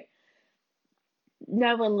no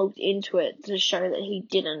one looked into it to show that he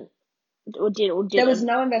didn't or didn't. There was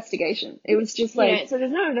no investigation. It was just like, so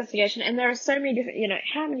there's no investigation, and there are so many different,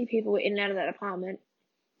 how many people were in and out of that apartment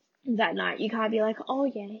that night. You can't be like, oh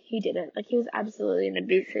yeah, he didn't. Like, he was absolutely an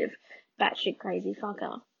abusive, batshit crazy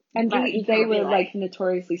fucker. And they were like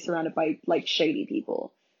notoriously surrounded by like shady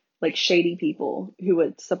people. like shady people who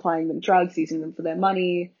were supplying them drugs, using them for their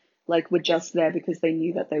money, like were just there because they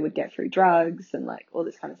knew that they would get free drugs and like all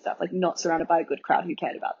this kind of stuff, like not surrounded by a good crowd who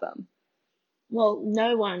cared about them. Well,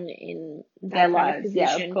 no one in that Their kind lives, of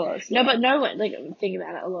position. yeah, of course. No, Yeah. but no one, like, think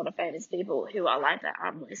about it, a lot of famous people who are like that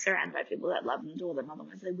are surrounded by people that love them, adore them,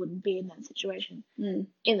 otherwise they wouldn't be in that situation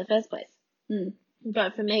in the first place. Mm.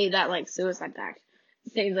 But for me, that, like, suicide pact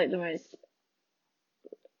seems like the most,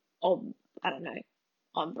 I don't know,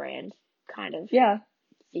 on brand kind of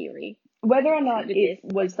theory. Whether or not it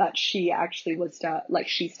was that she actually was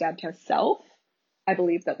she stabbed herself, I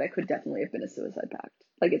believe that there could definitely have been a suicide pact.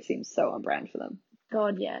 Like, it seems so on brand for them.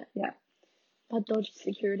 God, yeah. Yeah. But dodgy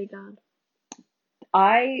security guard.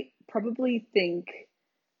 I probably think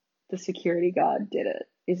the security guard did it,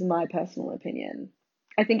 is my personal opinion.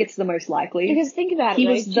 I think it's the most likely. Because think about it, he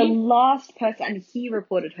was the last person, and he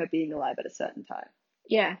reported her being alive at a certain time.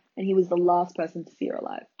 Yeah. And he was the last person to see her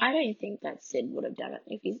alive. I don't think that Sid would have done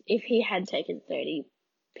it if he had taken 30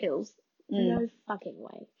 pills. No fucking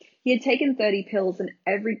way. He had taken 30 pills, and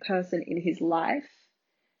every person in his life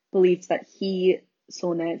believes that he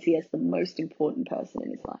saw Nancy as the most important person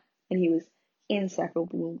in his life. And he was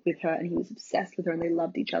inseparable with her, and he was obsessed with her, and they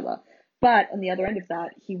loved each other. But on the other end of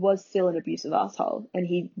that, he was still an abusive asshole, and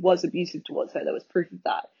he was abusive towards her. There was proof of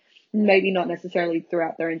that. Maybe not necessarily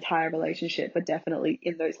throughout their entire relationship, but definitely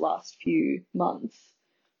in those last few months,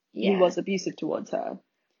 he was abusive towards her.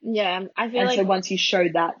 Yeah, I feel so once you show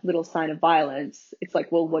that little sign of violence, it's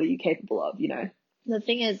like, well, what are you capable of, you know? The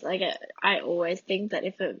thing is, like, I always think that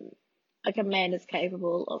if a man is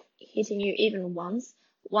capable of hitting you even once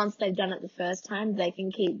they've done it the first time, they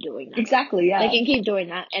can keep doing that. Exactly, yeah. They can keep doing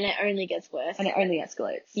that, and it only gets worse. And it only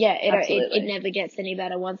escalates. Yeah, it never gets any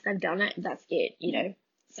better. Once they've done it, that's it, you know?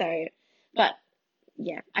 So, but,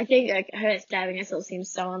 yeah, I think, like, her stabbing herself seems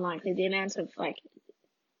so unlikely. The amount of, like,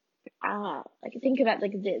 think about,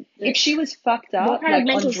 like, the if she was fucked up, what kind of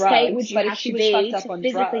mental state would you have to be to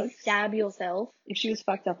physically stab yourself? If she was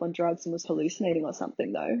fucked up on drugs and was hallucinating or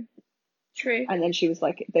something, though. True. And then she was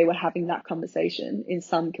like, they were having that conversation in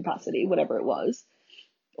some capacity, whatever it was,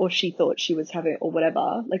 or she thought she was having, or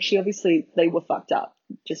whatever. Like, they were fucked up,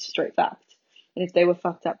 just straight fact. And if they were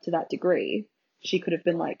fucked up to that degree, she could have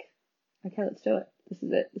been like, okay, let's do it. This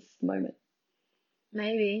is it. This is the moment.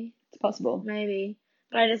 Maybe. It's possible. Maybe.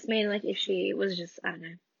 But I just mean, like, if she was just, I don't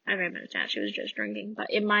know, I very much doubt she was just drinking. But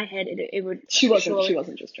in my head, it would. She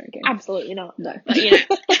wasn't just drinking. Absolutely not. No. But, you know.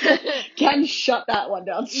 Can shut that one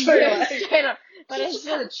down straight away. Straight up. But it's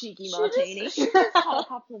just a cheeky martini. She just had a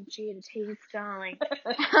couple of G&Ts, darling.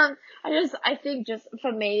 I think just,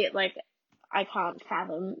 for me, like, I can't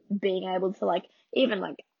fathom being able to, like, even,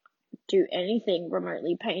 like, do anything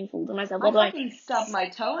remotely painful to myself. I fucking stubbed my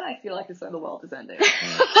toe and I feel like as though the world is ending.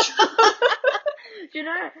 Do you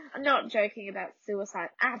know, I'm not joking about suicide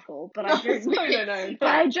at all, but I just no. But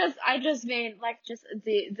I just mean, like, just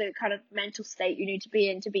the kind of mental state you need to be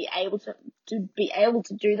in to be able to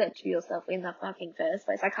do that to yourself in the fucking first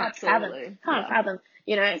place. I can't fathom,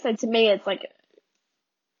 you know. So to me, it's like.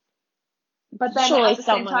 But then at the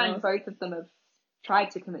same time, both of them have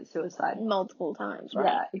tried to commit suicide multiple times, right?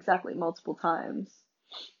 Yeah, exactly, multiple times.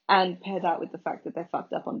 And pair that with the fact that they're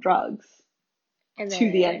fucked up on drugs. And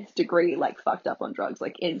to the nth degree, like, fucked up on drugs,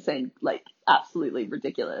 like, insane, like, absolutely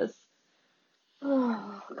ridiculous.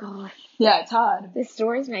 Oh, God. Yeah, it's hard. This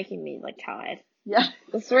story's making me, like, tired. Yeah.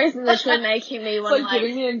 The story's literally making me want to, like,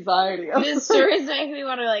 giving me anxiety. The story's making me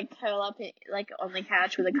want to, like, curl up, on the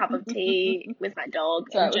couch with a cup of tea with my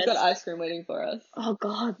dog. Sorry, we've got ice cream waiting for us. Oh,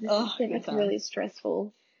 God, this has been, like, really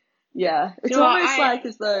stressful. Yeah. It's almost like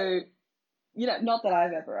as though, you know, not that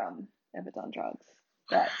I've ever done drugs,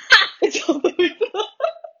 but it's almost,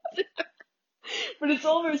 but it's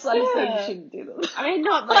almost like so you shouldn't do them. I mean,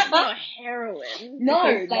 not heroin.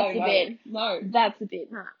 No, That's a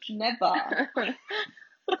bit much. Never.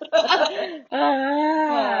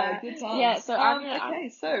 Good times. Yeah, so I'm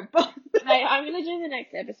gonna do the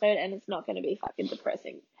next episode, and it's not gonna be fucking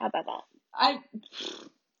depressing. How about that?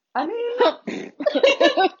 I mean,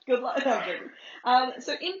 good luck.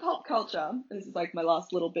 So in pop culture, this is like my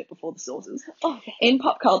last little bit before the sources. Okay. In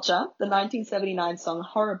pop culture, the 1979 song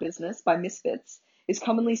Horror Business by Misfits is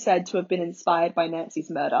commonly said to have been inspired by Nancy's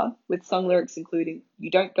murder, with song lyrics including,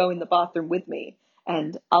 "You don't go in the bathroom with me,"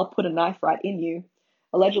 and "I'll put a knife right in you."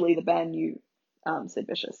 Allegedly, the band knew Sid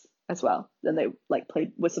Vicious as well. Then they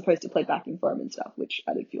were supposed to play backing for him and stuff, which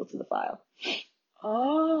added fuel to the fire.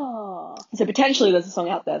 Oh. So potentially there's a song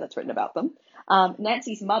out there that's written about them.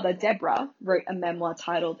 Nancy's mother, Deborah, wrote a memoir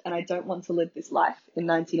titled "And I Don't Want to Live This Life" in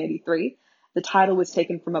 1983. The title was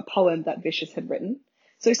taken from a poem that Vicious had written.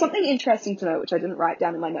 So something interesting to note, which I didn't write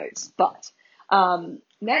down in my notes, but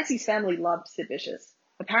Nancy's family loved Sid Vicious.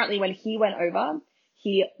 Apparently when he went over,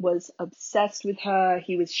 he was obsessed with her.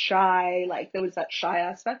 He was shy. Like, there was that shy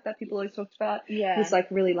aspect that people always talked about. Yeah. He was, like,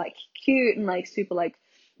 really, like, cute and, like, super, like,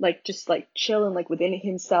 just, like, chill and, like, within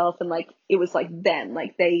himself. And, like, it was, like, them.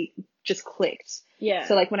 Like, they just clicked. Yeah.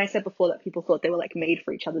 So, like, when I said before that people thought they were, like, made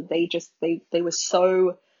for each other, they were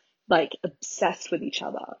so, like, obsessed with each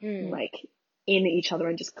other. Like, in each other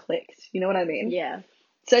and just clicked. You know what I mean? Yeah.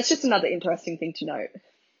 So it's just another interesting thing to note.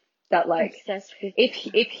 That, like, obsessed with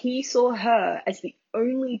if he saw her as the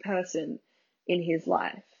only person in his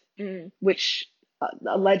life, which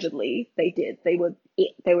allegedly they did, they were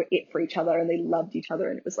it for each other and they loved each other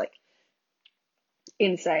and it was, like,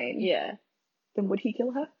 insane. Yeah. Then would he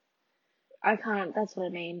kill her? I can't, that's what I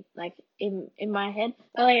mean. Like, in my head.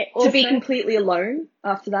 But, like, also, to be completely alone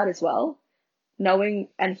after that as well, knowing,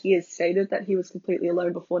 and he has stated that he was completely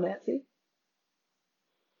alone before Nancy.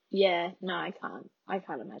 Yeah, no, I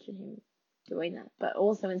can't imagine him doing that. But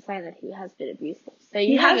also in saying that he has been abusive. So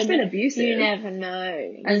he has been abusive. You never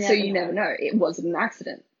know. You never know. It wasn't an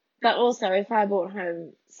accident. But also, if I brought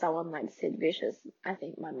home someone like Sid Vicious, I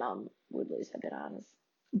think my mum would lose her bananas.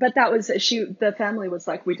 But that was, the family was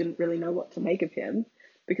like, we didn't really know what to make of him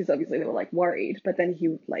because obviously they were, like, worried. But then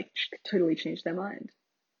he, like, totally changed their mind.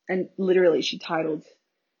 And literally she titled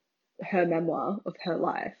her memoir of her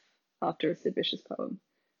life after a Sid Vicious poem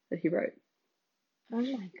that he wrote. Oh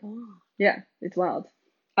my god. Yeah, it's wild.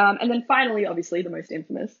 And then finally, obviously, the most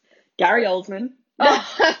infamous, Gary Oldman.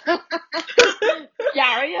 Oh.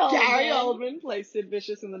 Gary Oldman plays Sid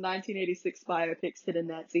Vicious in the 1986 biopic Sid and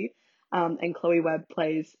Nancy. And Chloe Webb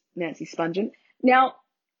plays Nancy Spungen. Now,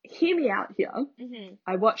 hear me out here. Mm-hmm.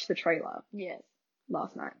 I watched the trailer. Yes.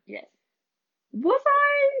 Last night. Yes. Was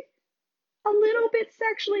I a little bit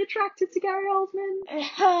sexually attracted to Gary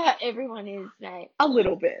Oldman? Everyone is, mate. A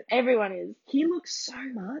little bit. Everyone is. He looks so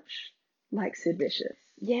much like Sid Vicious.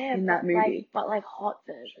 Yeah. In that movie. But hot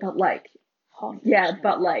version. But like. Hot version. Yeah,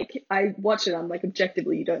 but like, I watch it, I'm like,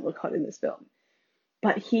 objectively, you don't look hot in this film.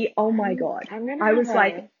 But he, oh my god. I was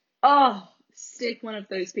like, oh, stick one of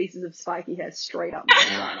those pieces of spiky hair straight up my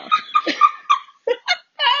vagina.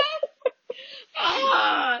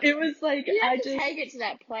 It was like, you have to take it to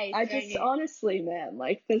that place. Honestly, man,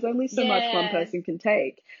 like, there's only so much one person can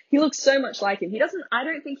take. He looks so much like him. I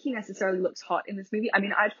don't think he necessarily looks hot in this movie. I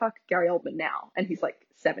mean, I'd fuck Gary Oldman now, and he's like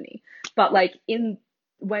 70. But like, in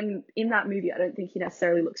that movie, I don't think he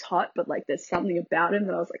necessarily looks hot, but like, there's something about him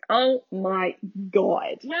that I was like, oh my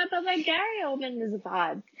god. No, but like, Gary Oldman is a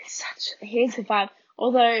vibe. He's a vibe.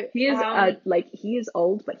 Although he is he is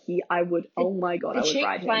old, but oh my god, I would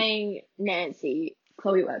ride him. Playing Nancy,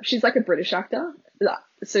 Chloe Webb, she's like a British actor,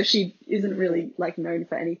 so she isn't really like known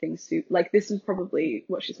for anything. Like, this is probably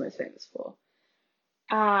what she's most famous for.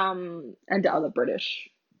 And other British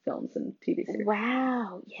films and TV series.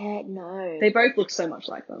 Wow, yeah, no. They both look so much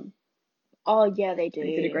like them. Oh yeah, they do.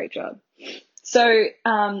 They did a great job. So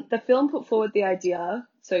the film put forward the idea.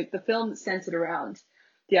 So the film centered around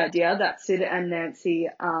the idea that Sid and Nancy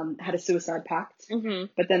had a suicide pact,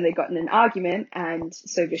 but then they got in an argument, and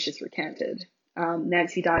so Vicious recanted.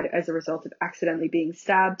 Nancy died as a result of accidentally being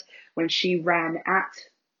stabbed when she ran at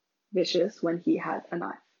Vicious when he had a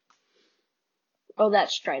knife. Oh, that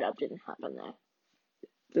straight up didn't happen there.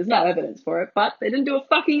 There's no evidence for it, but they didn't do a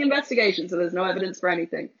fucking investigation, so there's no evidence for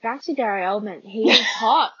anything. Back to Gary Oldman. He's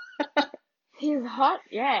hot. He's hot,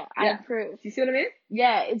 yeah. I approve. Do you see what I mean?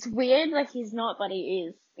 Yeah, it's weird, like, he's not, but he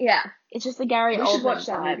is. Yeah. It's just the Gary Oldman. We should watch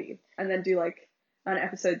that movie and then do, like, an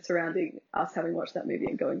episode surrounding us having watched that movie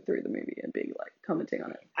and going through the movie and being, like, commenting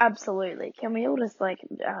on it. Absolutely. Can we all just, like,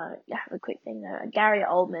 have a quick thing though? Gary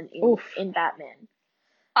Oldman in Batman.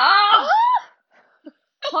 Ah!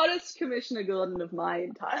 Hottest Commissioner Gordon of my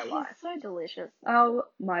entire life. He's so delicious. Oh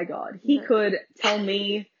my god. He could tell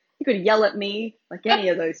me, he could yell at me like any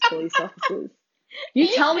of those police officers. You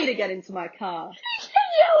tell me to get into my car. You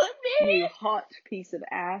can yell at me. You hot piece of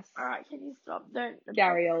ass. Alright, can you stop? Don't.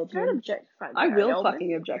 Gary Oldman. Don't objectify Gary Oldman. I will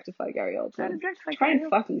fucking objectify Gary Oldman. Don't objectify Try and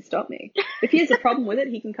fucking stop me. If he has a problem with it,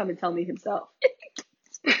 he can come and tell me himself.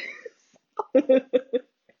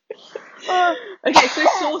 Okay, so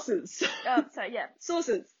sources.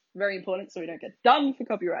 Sources. Very important, so we don't get done for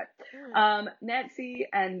copyright. Nancy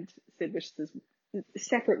and Sid Vicious's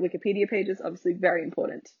separate Wikipedia pages, obviously very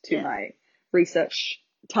important to my research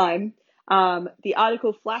time. The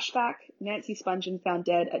article Flashback, Nancy Spungen found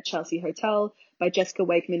dead at Chelsea Hotel by Jessica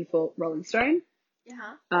Wakeman for Rolling Stone.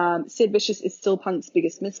 Sid Vicious is still Punk's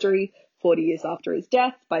biggest mystery, 40 years after his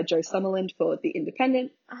death by Joe Summerland for The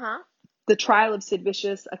Independent. The Trial of Sid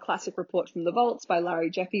Vicious, a classic report from the vaults by Larry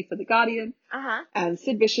Jeffy for The Guardian. And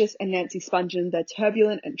Sid Vicious and Nancy Spungen, their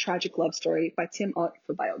turbulent and tragic love story by Tim Ott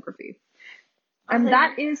for Biography. And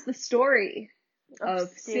that is the story of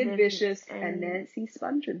Sid Vicious and Nancy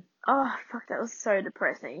Spungen. Oh, fuck, that was so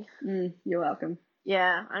depressing. You're welcome.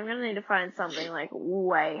 Yeah, I'm going to need to find something, like,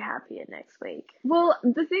 way happier next week. Well,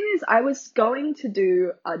 the thing is, I was going to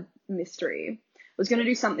do a mystery. I was going to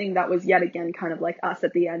do something that was yet again kind of like us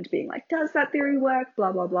at the end being like, does that theory work?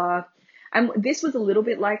 Blah, blah, blah. And this was a little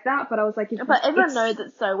bit like that, but I was like... But everyone knows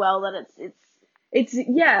it so well that it's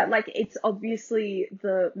yeah, like, it's obviously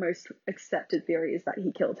the most accepted theory is that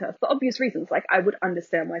he killed her for obvious reasons. Like, I would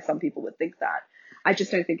understand why some people would think that. I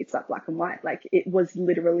just don't think it's that black and white. Like, it was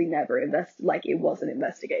literally never it wasn't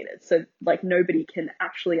investigated. So, like, nobody can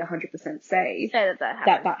actually 100% say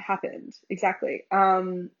that happened. Exactly.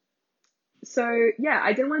 So, yeah,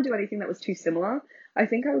 I didn't want to do anything that was too similar. I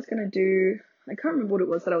think I was going to do, I can't remember what it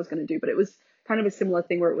was that I was going to do, but it was kind of a similar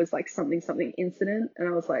thing where it was like something incident. And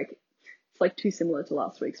I was like, it's like too similar to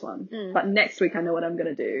last week's one. But next week I know what I'm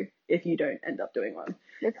going to do if you don't end up doing one.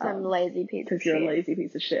 Because I'm a lazy piece of shit. Because you're a lazy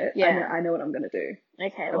piece of shit. Yeah. I know what I'm going to do.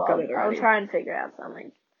 Okay, I'll try and figure out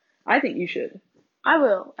something. I think you should. I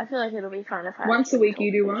will. I feel like it'll be fun if I... Once a week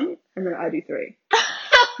you do one, and then I do 3.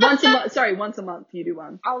 Once a month you do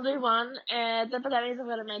one. I'll do one, but that means I'm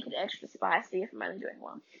going to make it extra spicy if I'm only doing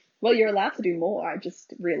one. Well, you're allowed to do more. I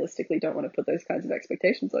just realistically don't want to put those kinds of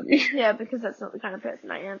expectations on you. Yeah, because that's not the kind of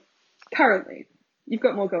person I am. Currently. You've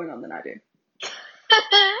got more going on than I do.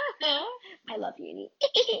 I love uni.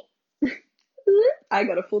 I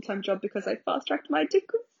got a full-time job because I fast-tracked my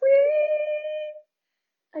degree.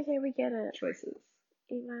 Okay, we get it. Choices.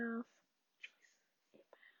 Email.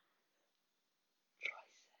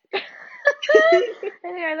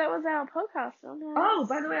 Anyway, that was our podcast. Oh,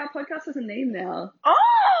 by the way, our podcast has a name now.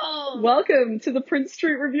 Oh! Welcome to the Prince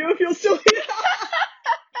Street Review if you're still here.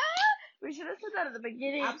 We should have said that at the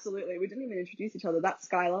beginning. Absolutely. We didn't even introduce each other. That's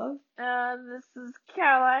Skylar. This is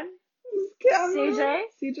Caroline.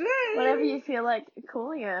 CJ. Whatever you feel like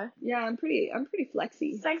calling her. Yeah, I'm pretty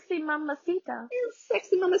flexy. Sexy mamacita.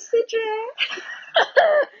 Sexy mamacita.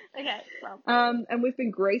 Okay, well. And we've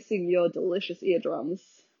been gracing your delicious eardrums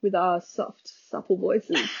with our soft, supple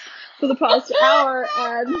voices for the past hour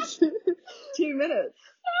and 2 minutes.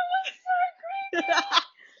 That was so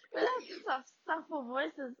great. Soft, supple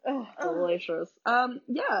voices. Oh, delicious.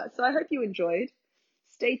 Yeah, so I hope you enjoyed.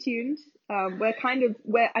 Stay tuned. I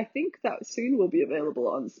think that soon will be available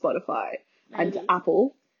on Spotify and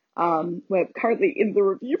Apple. We're currently in the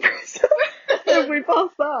review process. If we pass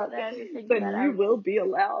that, then you will be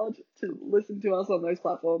allowed to listen to us on those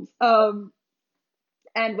platforms.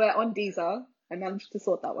 And we're on Deezer. I managed to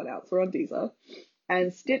sort that one out. So we're on Deezer.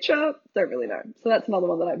 And Stitcher, don't really know. So that's another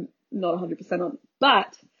one that I'm not 100% on.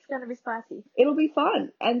 But it's going to be spicy. It'll be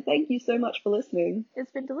fun. And thank you so much for listening.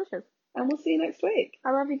 It's been delicious. And we'll see you next week.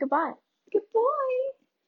 I love you. Goodbye. Goodbye.